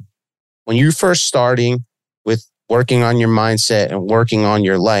time. When you're first starting with working on your mindset and working on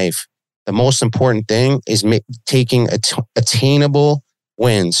your life, the most important thing is taking attainable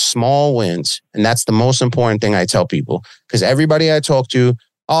wins, small wins. And that's the most important thing I tell people, because everybody I talk to,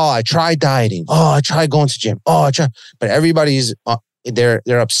 oh, I tried dieting. Oh, I tried going to gym. Oh, I tried. But everybody's, they're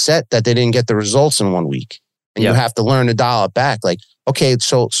upset that they didn't get the results in 1 week. And you have to learn to dial it back. Okay,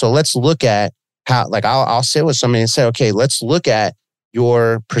 so let's look at how, I'll sit with somebody and say, okay, let's look at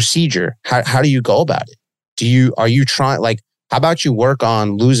your procedure. How do you go about it? Are you trying, how about you work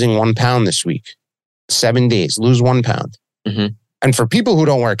on losing 1 pound this week? 7 days, lose 1 pound. Mm-hmm. And for people who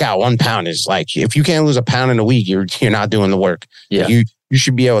don't work out, 1 pound is if you can't lose a pound in a week, you're not doing the work. Yeah. You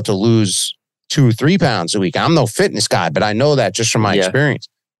should be able to lose 2-3 pounds a week. I'm no fitness guy, but I know that just from my experience.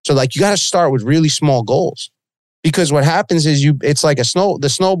 So you got to start with really small goals, because what happens is it's like the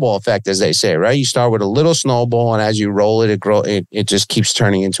snowball effect, as they say, right? You start with a little snowball, and as you roll it, it just keeps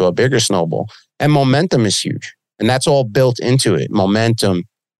turning into a bigger snowball. And momentum is huge. And that's all built into it. Momentum,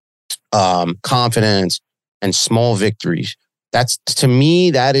 confidence, and small victories. That's, to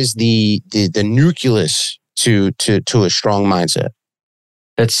me, that is the nucleus to a strong mindset.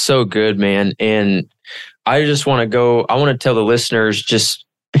 That's so good, man. And I just want to I want to tell the listeners, just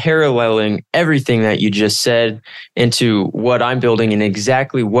paralleling everything that you just said into what I'm building and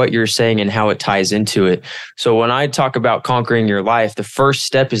exactly what you're saying and how it ties into it. So when I talk about conquering your life, the first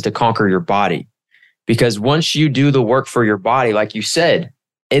step is to conquer your body. Because once you do the work for your body, like you said,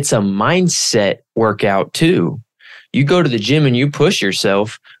 it's a mindset workout too. You go to the gym and you push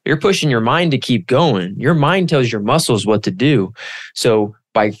yourself, you're pushing your mind to keep going. Your mind tells your muscles what to do. So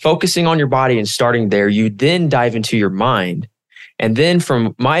by focusing on your body and starting there, you then dive into your mind. And then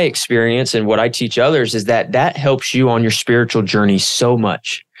from my experience and what I teach others is that helps you on your spiritual journey so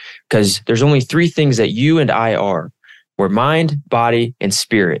much, because there's only 3 things that you and I are. We're mind, body, and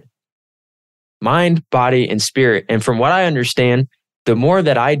spirit. Mind, body, and spirit. And from what I understand, the more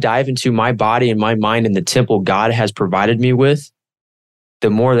that I dive into my body and my mind and the temple God has provided me with,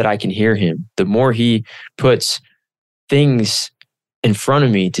 the more that I can hear him, the more he puts things in front of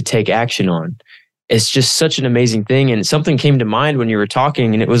me to take action on. It's just such an amazing thing. And something came to mind when you were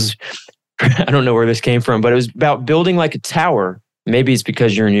talking, and it was, I don't know where this came from, but it was about building like a tower. Maybe it's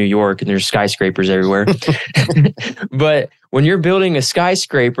because you're in New York and there's skyscrapers everywhere. But when you're building a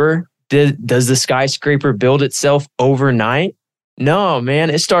skyscraper, does the skyscraper build itself overnight? No,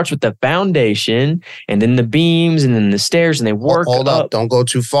 man. It starts with the foundation and then the beams and then the stairs, and they work Hold up. Don't go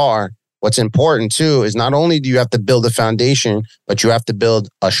too far. What's important too is not only do you have to build a foundation, but you have to build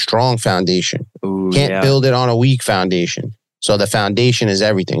a strong foundation. Ooh, Can't build it on a weak foundation. So the foundation is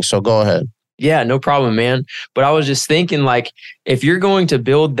everything. So go ahead. Yeah, no problem, man. But I was just thinking, like, if you're going to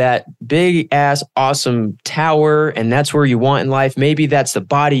build that big ass awesome tower and that's where you want in life, maybe that's the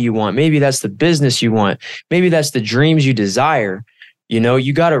body you want. Maybe that's the business you want. Maybe that's the dreams you desire. You know,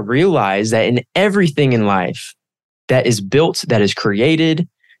 you got to realize that in everything in life that is built, that is created,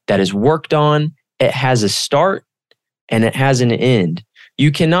 that is worked on, it has a start and it has an end.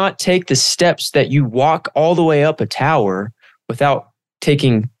 You cannot take the steps that you walk all the way up a tower without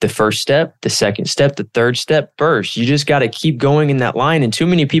taking the first step, the second step, the third step first. You just got to keep going in that line. And too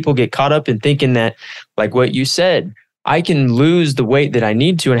many people get caught up in thinking that, like what you said, I can lose the weight that I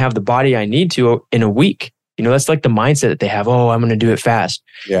need to and have the body I need to in a week. You know, that's like the mindset that they have. Oh, I'm going to do it fast.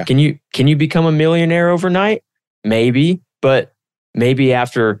 Yeah. Can you become a millionaire overnight? Maybe, but maybe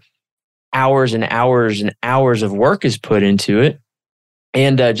after hours and hours and hours of work is put into it.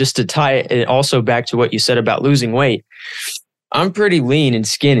 And just to tie it also back to what you said about losing weight, I'm pretty lean and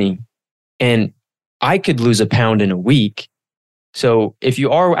skinny, and I could lose a pound in a week. So if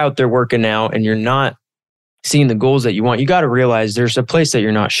you are out there working out and you're not seeing the goals that you want, you got to realize there's a place that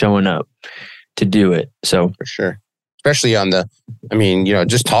you're not showing up to do it. So for sure. Especially on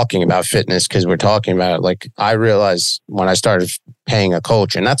just talking about fitness, because we're talking about it. Like, I realized when I started paying a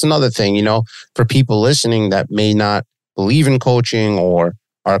coach, and that's another thing, for people listening that may not believe in coaching or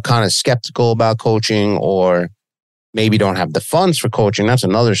are kind of skeptical about coaching or maybe don't have the funds for coaching. That's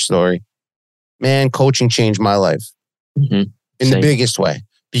another story. Man, coaching changed my life in the biggest way,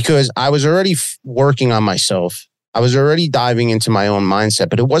 because I was already working on myself. I was already diving into my own mindset,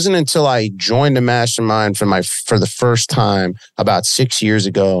 but it wasn't until I joined a mastermind for the first time about 6 years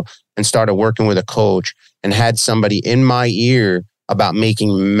ago and started working with a coach and had somebody in my ear about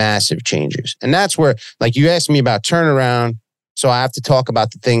making massive changes. And that's where, like, you asked me about turnaround. So I have to talk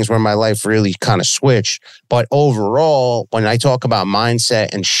about the things where my life really kind of switched. But overall, when I talk about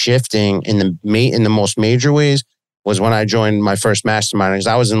mindset and shifting in the most major ways, was when I joined my first mastermind. Because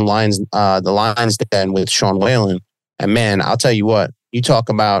I was in the Lions Den with Sean Whalen. And man, I'll tell you what, you talk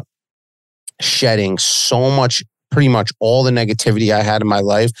about shedding so much, pretty much all the negativity I had in my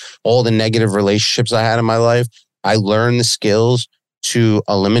life, all the negative relationships I had in my life. I learned the skills to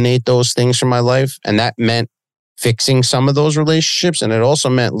eliminate those things from my life. And that meant fixing some of those relationships. And it also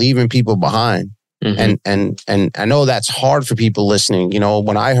meant leaving people behind. Mm-hmm. And I know that's hard for people listening.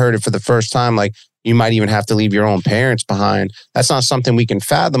 When I heard it for the first time, like, you might even have to leave your own parents behind. That's not something we can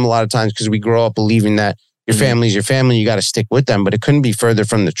fathom a lot of times, because we grow up believing that your family's your family, you got to stick with them. But it couldn't be further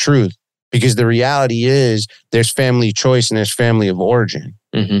from the truth, because the reality is there's family choice and there's family of origin.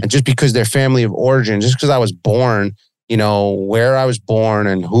 Mm-hmm. And just because they're family of origin, just because I was born, where I was born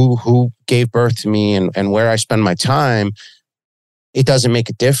and who gave birth to me and where I spend my time, it doesn't make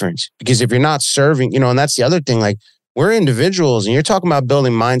a difference. Because if you're not serving, and that's the other thing, like, we're individuals, and you're talking about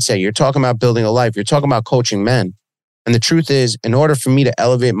building mindset. You're talking about building a life. You're talking about coaching men. And the truth is, in order for me to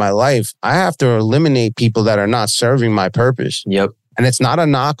elevate my life, I have to eliminate people that are not serving my purpose. Yep. And it's not a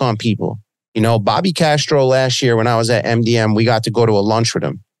knock on people. Bobby Castro last year when I was at MDM, we got to go to a lunch with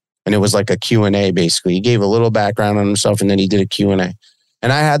him. And it was like a Q&A, basically. He gave a little background on himself, and then he did a Q&A.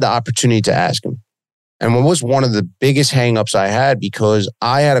 And I had the opportunity to ask him. And what was one of the biggest hangups I had, because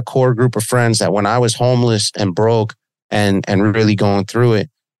I had a core group of friends that when I was homeless and broke and really going through it,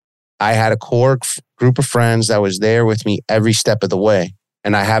 I had a core group of friends that was there with me every step of the way.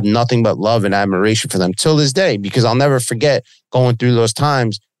 And I have nothing but love and admiration for them till this day, because I'll never forget going through those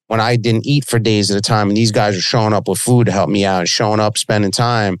times when I didn't eat for days at a time, and these guys are showing up with food to help me out, and showing up, spending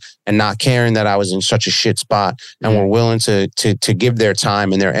time, and not caring that I was in such a shit spot, and were willing to give their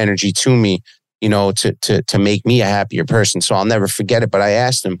time and their energy to me, you know, to make me a happier person. So I'll never forget it. But I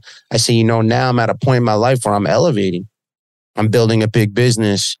asked him, I say, you know, now I'm at a point in my life where I'm elevating. I'm building a big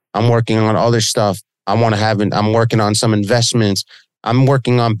business. I'm working on other stuff. I'm working on some investments. I'm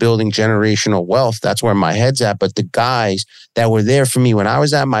working on building generational wealth. That's where my head's at. But the guys that were there for me when I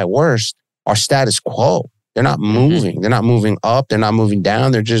was at my worst are status quo. They're not moving. They're not moving up. They're not moving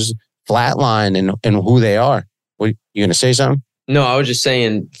down. They're just flatline in who they are. What, you going to say something? No, I was just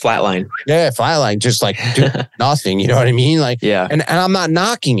saying flatline. Yeah, flatline. Just like nothing. You know what I mean? Like, yeah. And I'm not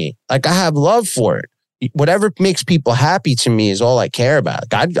knocking it. Like, I have love for it. Whatever makes people happy to me is all I care about.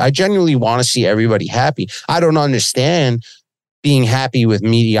 I genuinely want to see everybody happy. I don't understand being happy with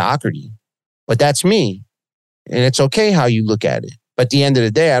mediocrity, but that's me. And it's okay how you look at it. But at the end of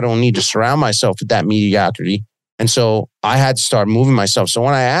the day, I don't need to surround myself with that mediocrity. And so I had to start moving myself. So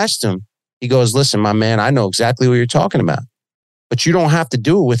when I asked him, he goes, listen, my man, I know exactly what you're talking about, but you don't have to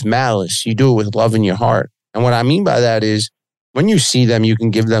do it with malice. You do it with love in your heart. And what I mean by that is when you see them, you can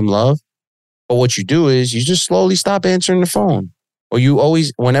give them love. But what you do is you just slowly stop answering the phone. Or you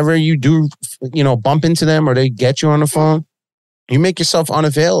always, whenever you do, you know, bump into them or they get you on the phone, you make yourself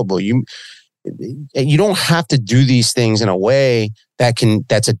unavailable. You don't have to do these things in a way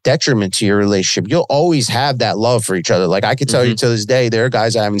that's a detriment to your relationship. You'll always have that love for each other. Like I could tell you to this day, there are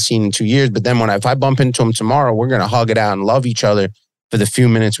guys I haven't seen in 2 years, but then if I bump into them tomorrow, we're going to hug it out and love each other for the few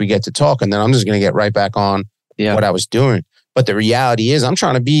minutes we get to talk. And then I'm just going to get right back on what I was doing. But the reality is I'm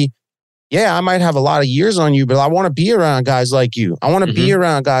trying to be, I might have a lot of years on you, but I want to be around guys like you. I want to be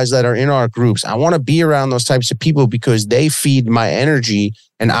around guys that are in our groups. I want to be around those types of people because they feed my energy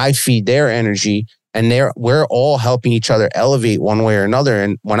and I feed their energy. And we're all helping each other elevate one way or another.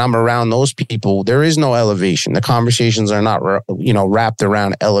 And when I'm around those people, there is no elevation. The conversations are not, wrapped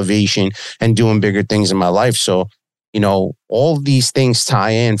around elevation and doing bigger things in my life. So, all these things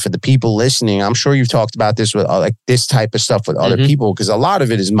tie in for the people listening. I'm sure you've talked about this with like this type of stuff with other people, because a lot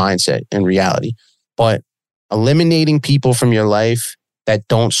of it is mindset and reality. But eliminating people from your life that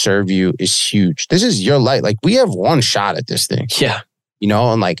don't serve you is huge. This is your life. Like we have one shot at this thing. Yeah.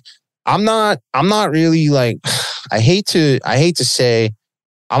 And like, I'm not really like, I hate to say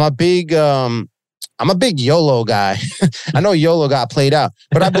I'm a big YOLO guy. I know YOLO got played out,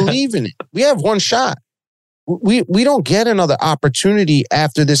 but I believe in it. We have one shot. We don't get another opportunity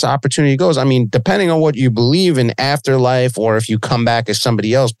after this opportunity goes. I mean, depending on what you believe in afterlife or if you come back as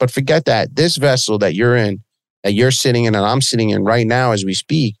somebody else, but forget that. This vessel that you're in, that you're sitting in and I'm sitting in right now as we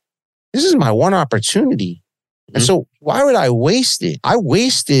speak, this is my one opportunity. And so why would I waste it? I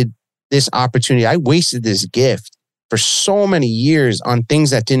wasted this opportunity. I wasted this gift for so many years on things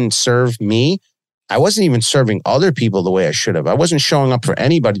that didn't serve me. I wasn't even serving other people the way I should have. I wasn't showing up for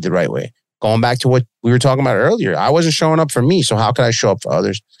anybody the right way. Going back to what we were talking about earlier, I wasn't showing up for me. So how could I show up for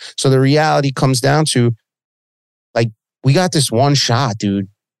others? So the reality comes down to, like, we got this one shot, dude.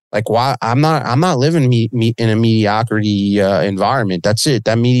 Like, why? I'm not living in a mediocrity environment. That's it.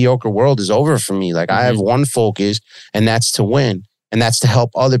 That mediocre world is over for me. Like, I have one focus, and that's to win. And that's to help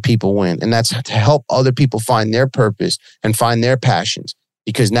other people win. And that's to help other people find their purpose and find their passions.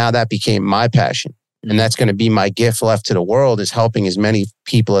 Because now that became my passion. And that's going to be my gift left to the world, is helping as many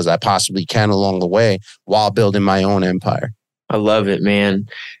people as I possibly can along the way while building my own empire. I love it, man.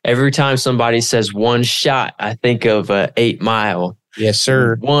 Every time somebody says one shot, I think of 8 Mile. Yes,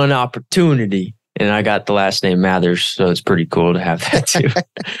 sir. One opportunity. And I got the last name Mathers, so it's pretty cool to have that too.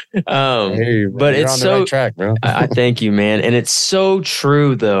 Hey, but it's on the so right track, bro. I thank you, man. And it's so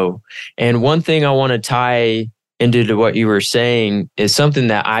true, though. And one thing I want to tie into what you were saying is something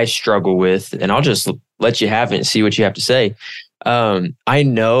that I struggle with, and I'll just let you have it and see what you have to say. I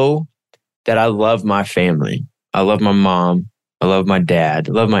know that I love my family. I love my mom. I love my dad.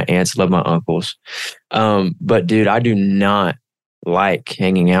 I love my aunts. I love my uncles. But dude, I do not like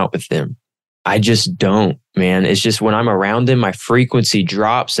hanging out with them. I just don't, man. It's just when I'm around them, my frequency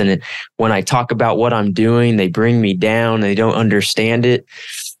drops. And when I talk about what I'm doing, they bring me down. They don't understand it.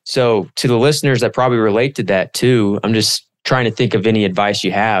 So to the listeners that probably relate to that too, I'm just trying to think of any advice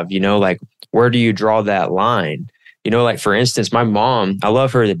you have, like where do you draw that line? Like for instance, my mom, I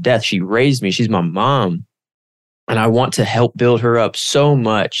love her to death. She raised me. She's my mom. And I want to help build her up so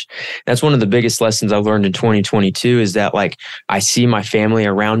much. That's one of the biggest lessons I learned in 2022 is that like I see my family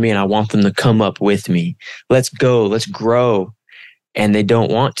around me and I want them to come up with me. Let's go, let's grow. And they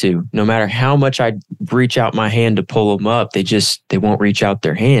don't want to. No matter how much I reach out my hand to pull them up, they won't reach out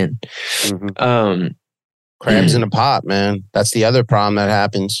their hand. Crabs in the pot, man. That's the other problem that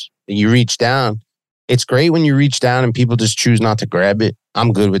happens. You reach down. It's great when you reach down and people just choose not to grab it.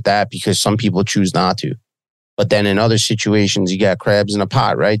 I'm good with that because some people choose not to. But then in other situations, you got crabs in the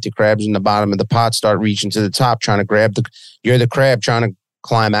pot, right? The crabs in the bottom of the pot start reaching to the top, trying to grab you're the crab trying to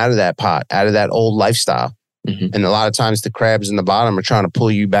climb out of that pot, out of that old lifestyle. And a lot of times the crabs in the bottom are trying to pull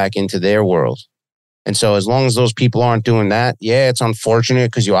you back into their world. And so as long as those people aren't doing that, yeah, it's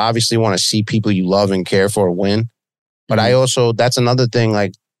unfortunate because you obviously want to see people you love and care for win. But I also, that's another thing,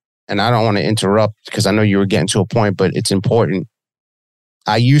 like, and I don't want to interrupt because I know you were getting to a point, but it's important.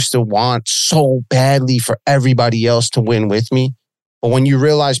 I used to want so badly for everybody else to win with me. But when you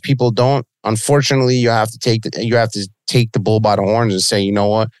realize people don't, unfortunately, you have to take the bull by the horns and say, you know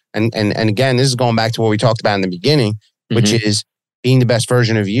what? And again, this is going back to what we talked about in the beginning, which is being the best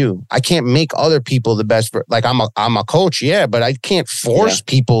version of you. I can't make other people the best. Like I'm a coach, yeah, but I can't force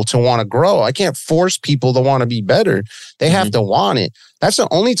people to want to grow. I can't force people to want to be better. They have to want it. That's the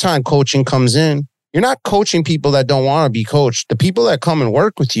only time coaching comes in. You're not coaching people that don't want to be coached. The people that come and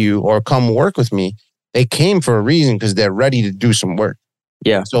work with you or come work with me, they came for a reason because they're ready to do some work.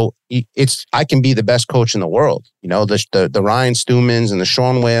 Yeah. So I can be the best coach in the world. You know, the Ryan Stumans and the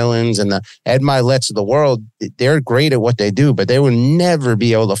Sean Whalens and the Ed Miletts of the world, they're great at what they do, but they will never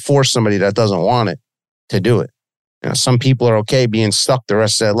be able to force somebody that doesn't want it to do it. You know, some people are okay being stuck the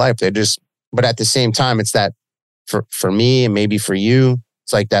rest of their life. But at the same time, it's that for me and maybe for you,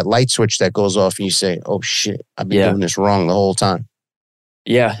 it's like that light switch that goes off and you say, oh shit, I've been doing this wrong the whole time.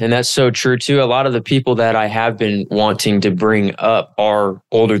 Yeah, and that's so true too. A lot of the people that I have been wanting to bring up are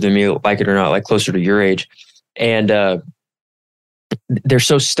older than me, like it or not, like closer to your age. And they're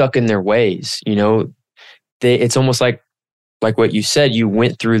so stuck in their ways, you know. It's almost like what you said, you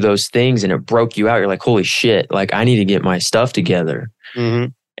went through those things and it broke you out. You're like, holy shit, like I need to get my stuff together.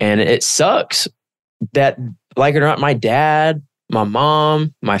 And it sucks that, like it or not, my dad, my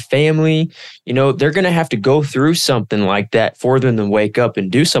mom, my family, you know, they're going to have to go through something like that for them to wake up and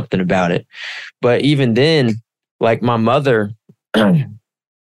do something about it. But even then, like my mother, and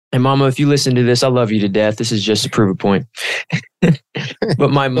Mama, if you listen to this, I love you to death. This is just to prove a point.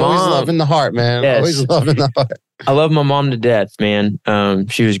 But my mom, always love in the heart, man. Yes, always love in the heart. I love my mom to death, man.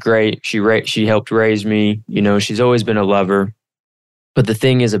 She was great. She helped raise me. You know, she's always been a lover. But the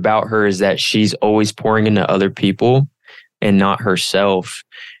thing is about her is that she's always pouring into other people and not herself.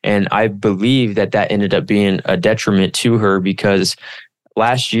 And I believe that ended up being a detriment to her because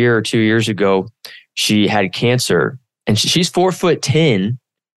last year or 2 years ago, she had cancer and she's 4'10".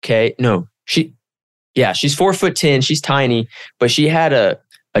 Okay. No, she's 4'10". She's tiny, but she had a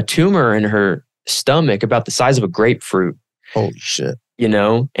tumor in her stomach about the size of a grapefruit. Holy shit. You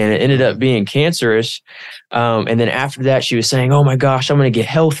know, and it ended up being cancerous. And then after that, she was saying, oh my gosh, I'm going to get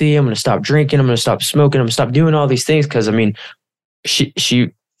healthy. I'm going to stop drinking. I'm going to stop smoking. I'm going to stop doing all these things. Cause I mean, she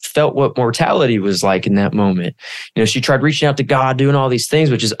felt what mortality was like in that moment. You know, she tried reaching out to God, doing all these things,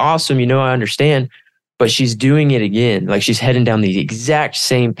 which is awesome. You know, I understand, but she's doing it again. Like she's heading down the exact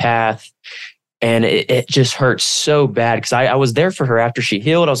same path. And it just hurts so bad because I was there for her after she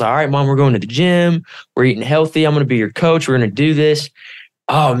healed. I was like, all right, Mom, we're going to the gym. We're eating healthy. I'm going to be your coach. We're going to do this.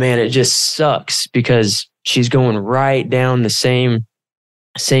 Oh, man, it just sucks because she's going right down the same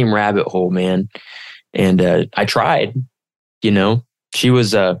rabbit hole, man. And I tried, you know. She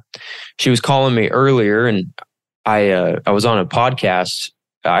was calling me earlier and I was on a podcast.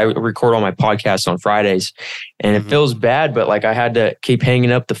 I record all my podcasts on Fridays and it feels bad, but like I had to keep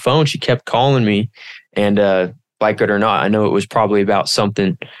hanging up the phone. She kept calling me and like it or not, I know it was probably about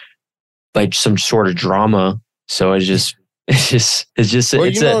something like some sort of drama. So you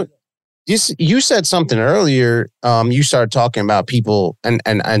said something earlier. You started talking about people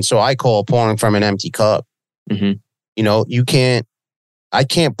and so I call pouring from an empty cup. You know, I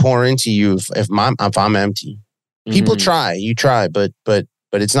can't pour into you if I'm empty. People try,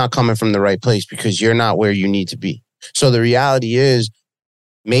 but it's not coming from the right place because you're not where you need to be. So the reality is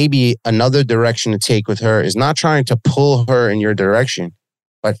maybe another direction to take with her is not trying to pull her in your direction,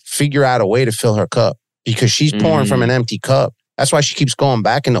 but figure out a way to fill her cup because she's pouring from an empty cup. That's why she keeps going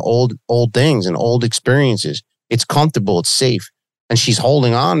back into old things and old experiences. It's comfortable. It's safe. And she's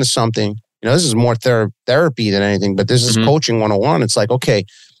holding on to something. You know, this is more therapy than anything, but this is coaching 101. It's like, okay,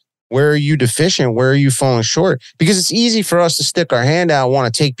 where are you deficient? Where are you falling short? Because it's easy for us to stick our hand out and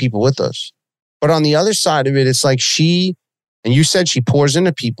want to take people with us. But on the other side of it, it's like and you said she pours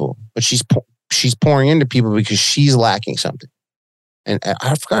into people, but she's pouring into people because she's lacking something. And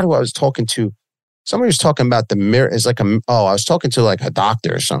I forgot who I was talking to. Somebody was talking about the mirror. It's like I was talking to like a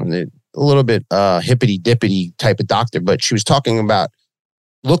doctor or something, a little bit hippity dippity type of doctor, but she was talking about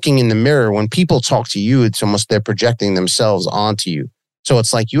looking in the mirror, when people talk to you, it's almost they're projecting themselves onto you. So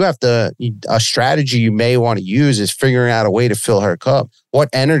it's like a strategy you may want to use is figuring out a way to fill her cup. What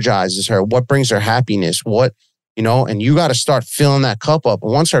energizes her? What brings her happiness? And you got to start filling that cup up.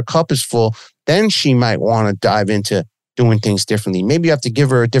 And once her cup is full, then she might want to dive into doing things differently. Maybe you have to give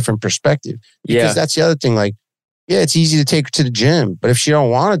her a different perspective. Because that's the other thing. Like, yeah, it's easy to take her to the gym, but if she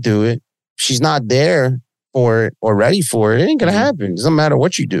don't want to do it, she's not there for it or ready for it, it ain't going to happen. It doesn't matter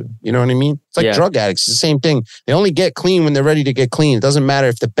what you do. You know what I mean? It's like drug addicts. It's the same thing. They only get clean when they're ready to get clean. It doesn't matter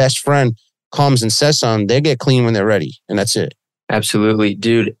if the best friend comes and says something. They get clean when they're ready. And that's it. Absolutely.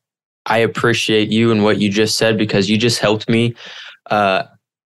 Dude, I appreciate you and what you just said, because you just helped me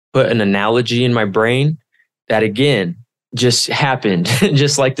put an analogy in my brain that, again, just happened.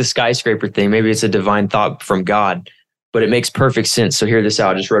 Just like the skyscraper thing. Maybe it's a divine thought from God, but it makes perfect sense. So hear this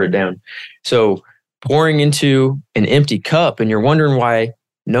out. I just wrote it down. So pouring into an empty cup, and you're wondering why,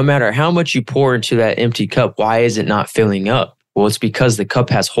 no matter how much you pour into that empty cup, why is it not filling up? Well, it's because the cup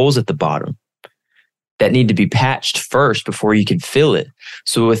has holes at the bottom that need to be patched first before you can fill it.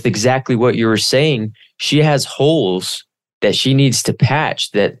 So with exactly what you were saying, she has holes that she needs to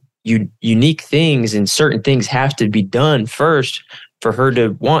patch, that unique things and certain things have to be done first for her to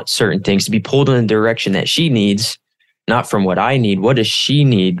want certain things, to be pulled in the direction that she needs, not from what I need. What does she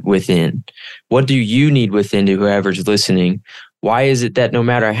need within? What do you need within, to whoever's listening? Why is it that no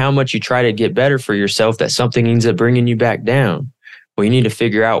matter how much you try to get better for yourself, that something ends up bringing you back down? Well, you need to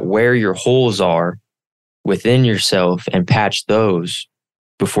figure out where your holes are within yourself and patch those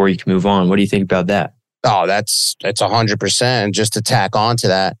before you can move on. What do you think about that? Oh, that's 100%. Just to tack on to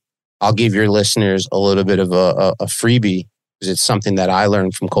that, I'll give your listeners a little bit of a freebie, because it's something that I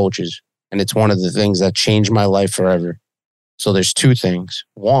learned from coaches. And it's one of the things that changed my life forever. So there's two things.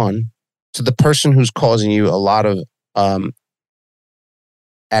 One, to the person who's causing you a lot of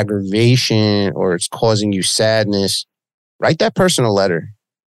aggravation, or it's causing you sadness, write that person a letter.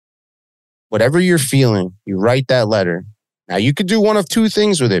 Whatever you're feeling, you write that letter. Now, you could do one of two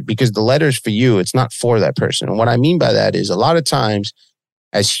things with it, because the letter's for you. It's not for that person. And what I mean by that is, a lot of times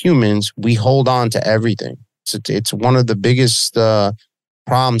as humans, we hold on to everything. So it's one of the biggest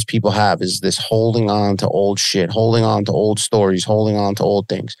problems people have, is this holding on to old shit, holding on to old stories, holding on to old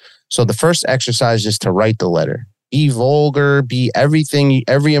things. So the first exercise is to write the letter. Be vulgar, be everything,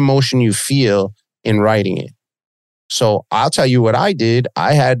 every emotion you feel in writing it. So I'll tell you what I did.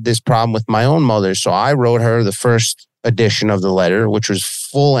 I had this problem with my own mother. So I wrote her the first edition of the letter, which was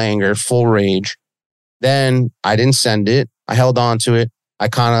full anger, full rage. Then I didn't send it. I held on to it. I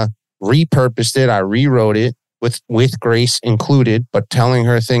kind of repurposed it. I rewrote it with grace included, but telling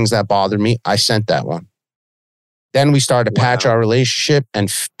her things that bothered me. I sent that one. Then we started to patch our relationship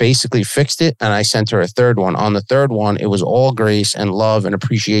and basically fixed it. And I sent her a third one. On the third one, it was all grace and love and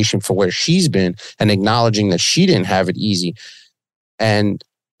appreciation for where she's been, and acknowledging that she didn't have it easy. And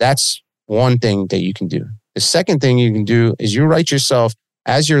that's one thing that you can do. The second thing you can do is you write yourself,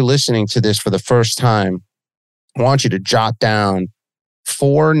 as you're listening to this for the first time, I want you to jot down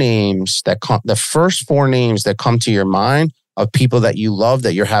the first four names that come to your mind of people that you love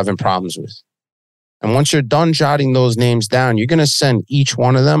that you're having problems with. And once you're done jotting those names down, you're going to send each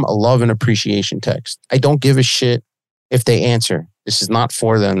one of them a love and appreciation text. I don't give a shit if they answer. This is not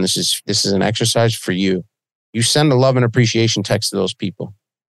for them. This is an exercise for you. You send a love and appreciation text to those people.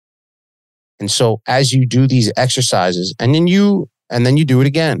 And so as you do these exercises, and then you do it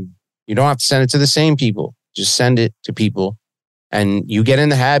again. You don't have to send it to the same people. Just send it to people. And you get in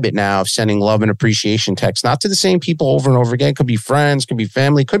the habit now of sending love and appreciation texts, not to the same people over and over again. Could be friends, could be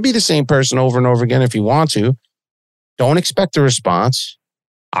family, could be the same person over and over again if you want to. Don't expect a response.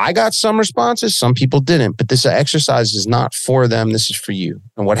 I got some responses, some people didn't, but this exercise is not for them. This is for you.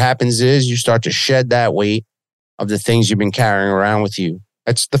 And what happens is you start to shed that weight of the things you've been carrying around with you.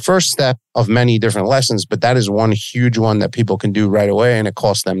 It's the first step of many different lessons, but that is one huge one that people can do right away, and it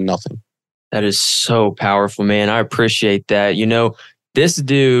costs them nothing. That is so powerful, man. I appreciate that. You know, this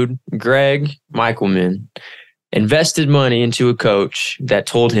dude, Greg Michelman, invested money into a coach that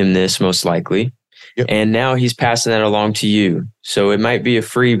told him this, most likely. Yep. And now he's passing that along to you. So it might be a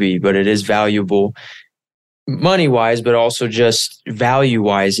freebie, but it is valuable money-wise, but also just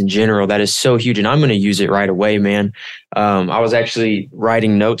value-wise in general. That is so huge. And I'm going to use it right away, man. I was actually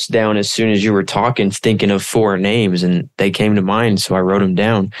writing notes down as soon as you were talking, thinking of four names, and they came to mind. So I wrote them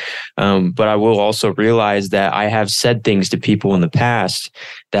down. But I will also realize that I have said things to people in the past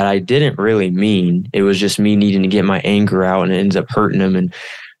that I didn't really mean. It was just me needing to get my anger out, and it ends up hurting them and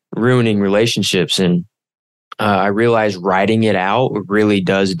ruining relationships. And I realized writing it out really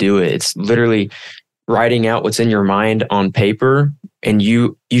does do it. It's literally writing out what's in your mind on paper, and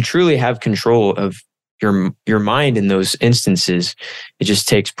you truly have control of your mind in those instances. It just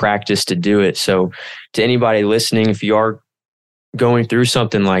takes practice to do it. So to anybody listening, if you are going through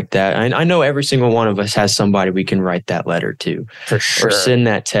something like that, I know every single one of us has somebody we can write that letter to, for sure, or send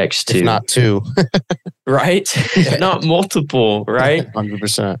that text to. If not two. Right? Yeah. Not multiple, right?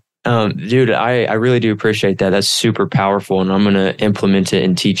 100%. Dude, I really do appreciate that. That's super powerful, and I'm going to implement it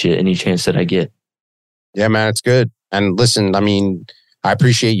and teach it any chance that I get. Yeah, man, it's good. And listen, I mean, I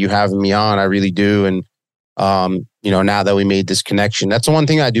appreciate you having me on. I really do. And, now that we made this connection, that's the one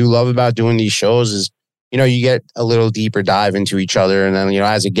thing I do love about doing these shows is, you get a little deeper dive into each other. And then,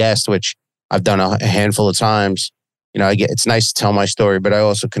 as a guest, which I've done a handful of times, it's nice to tell my story, but I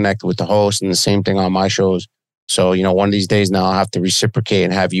also connect with the host, and the same thing on my shows. So, one of these days now I'll have to reciprocate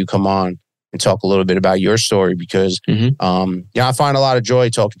and have you come on and talk a little bit about your story, because, I find a lot of joy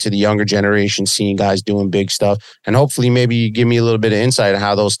talking to the younger generation, seeing guys doing big stuff, and hopefully maybe you give me a little bit of insight on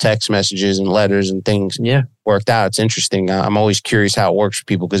how those text messages and letters and things worked out. It's interesting. I'm always curious how it works for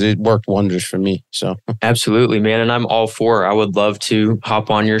people, because it worked wonders for me. So absolutely, man. And I'm all for it. I would love to hop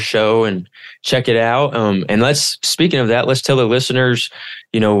on your show and check it out. And speaking of that, let's tell the listeners,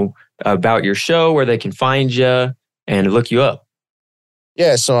 about your show, where they can find you and look you up.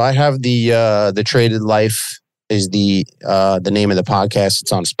 Yeah, so I have the Traded Life is the name of the podcast.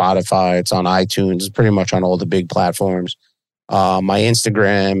 It's on Spotify, it's on iTunes, it's pretty much on all the big platforms. My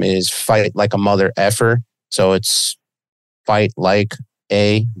Instagram is Fight Like a Mother Effer. So it's Fight Like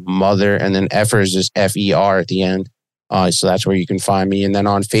a Mother, and then Effer is just FER at the end. So that's where you can find me. And then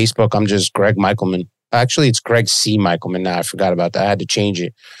on Facebook, I'm just Greg Michelman. Actually, it's Greg C. Michelman now. I forgot about that. I had to change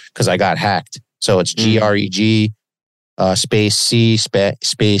it because I got hacked. So it's GREG space C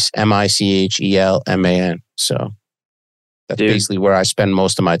space MICHELMAN. So that's basically where I spend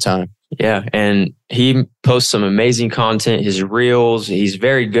most of my time. Yeah. And he posts some amazing content, his reels. He's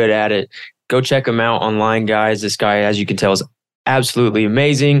very good at it. Go check him out online, guys. This guy, as you can tell, is absolutely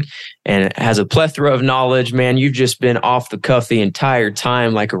amazing and has a plethora of knowledge. Man, you've just been off the cuff the entire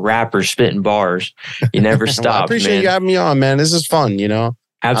time like a rapper spitting bars. You never stop. Well, I appreciate you having me on, man. This is fun,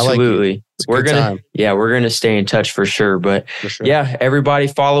 Absolutely. We're gonna stay in touch for sure. But everybody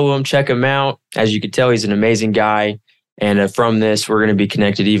follow him, check him out. As you can tell, he's an amazing guy. And from this, we're gonna be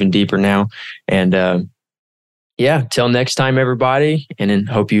connected even deeper now. And till next time, everybody. And then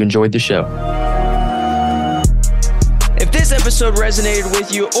hope you enjoyed the show. If this episode resonated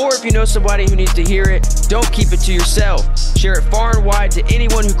with you, or if you know somebody who needs to hear it, don't keep it to yourself. Share it far and wide to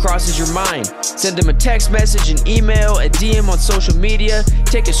anyone who crosses your mind. Send them a text message, an email, a DM on social media.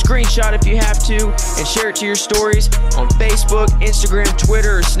 Take a screenshot if you have to, and share it to your stories on Facebook, Instagram,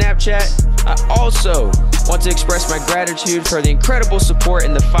 Twitter, or Snapchat. I also want to express my gratitude for the incredible support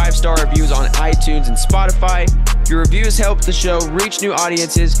and the 5-star reviews on iTunes and Spotify. Your reviews help the show reach new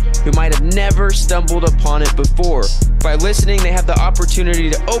audiences who might have never stumbled upon it before. By listening, they have the opportunity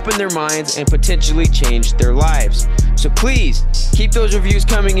to open their minds and potentially change their lives. So please keep those reviews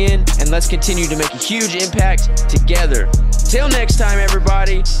coming in, and let's continue to make a huge impact together. Till next time,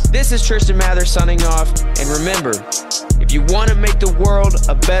 everybody, this is Tristan Mather signing off. And remember, if you want to make the world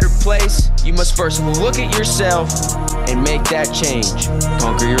a better place, you must first look at yourself and make that change.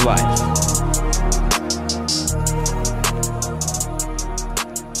 Conquer your life.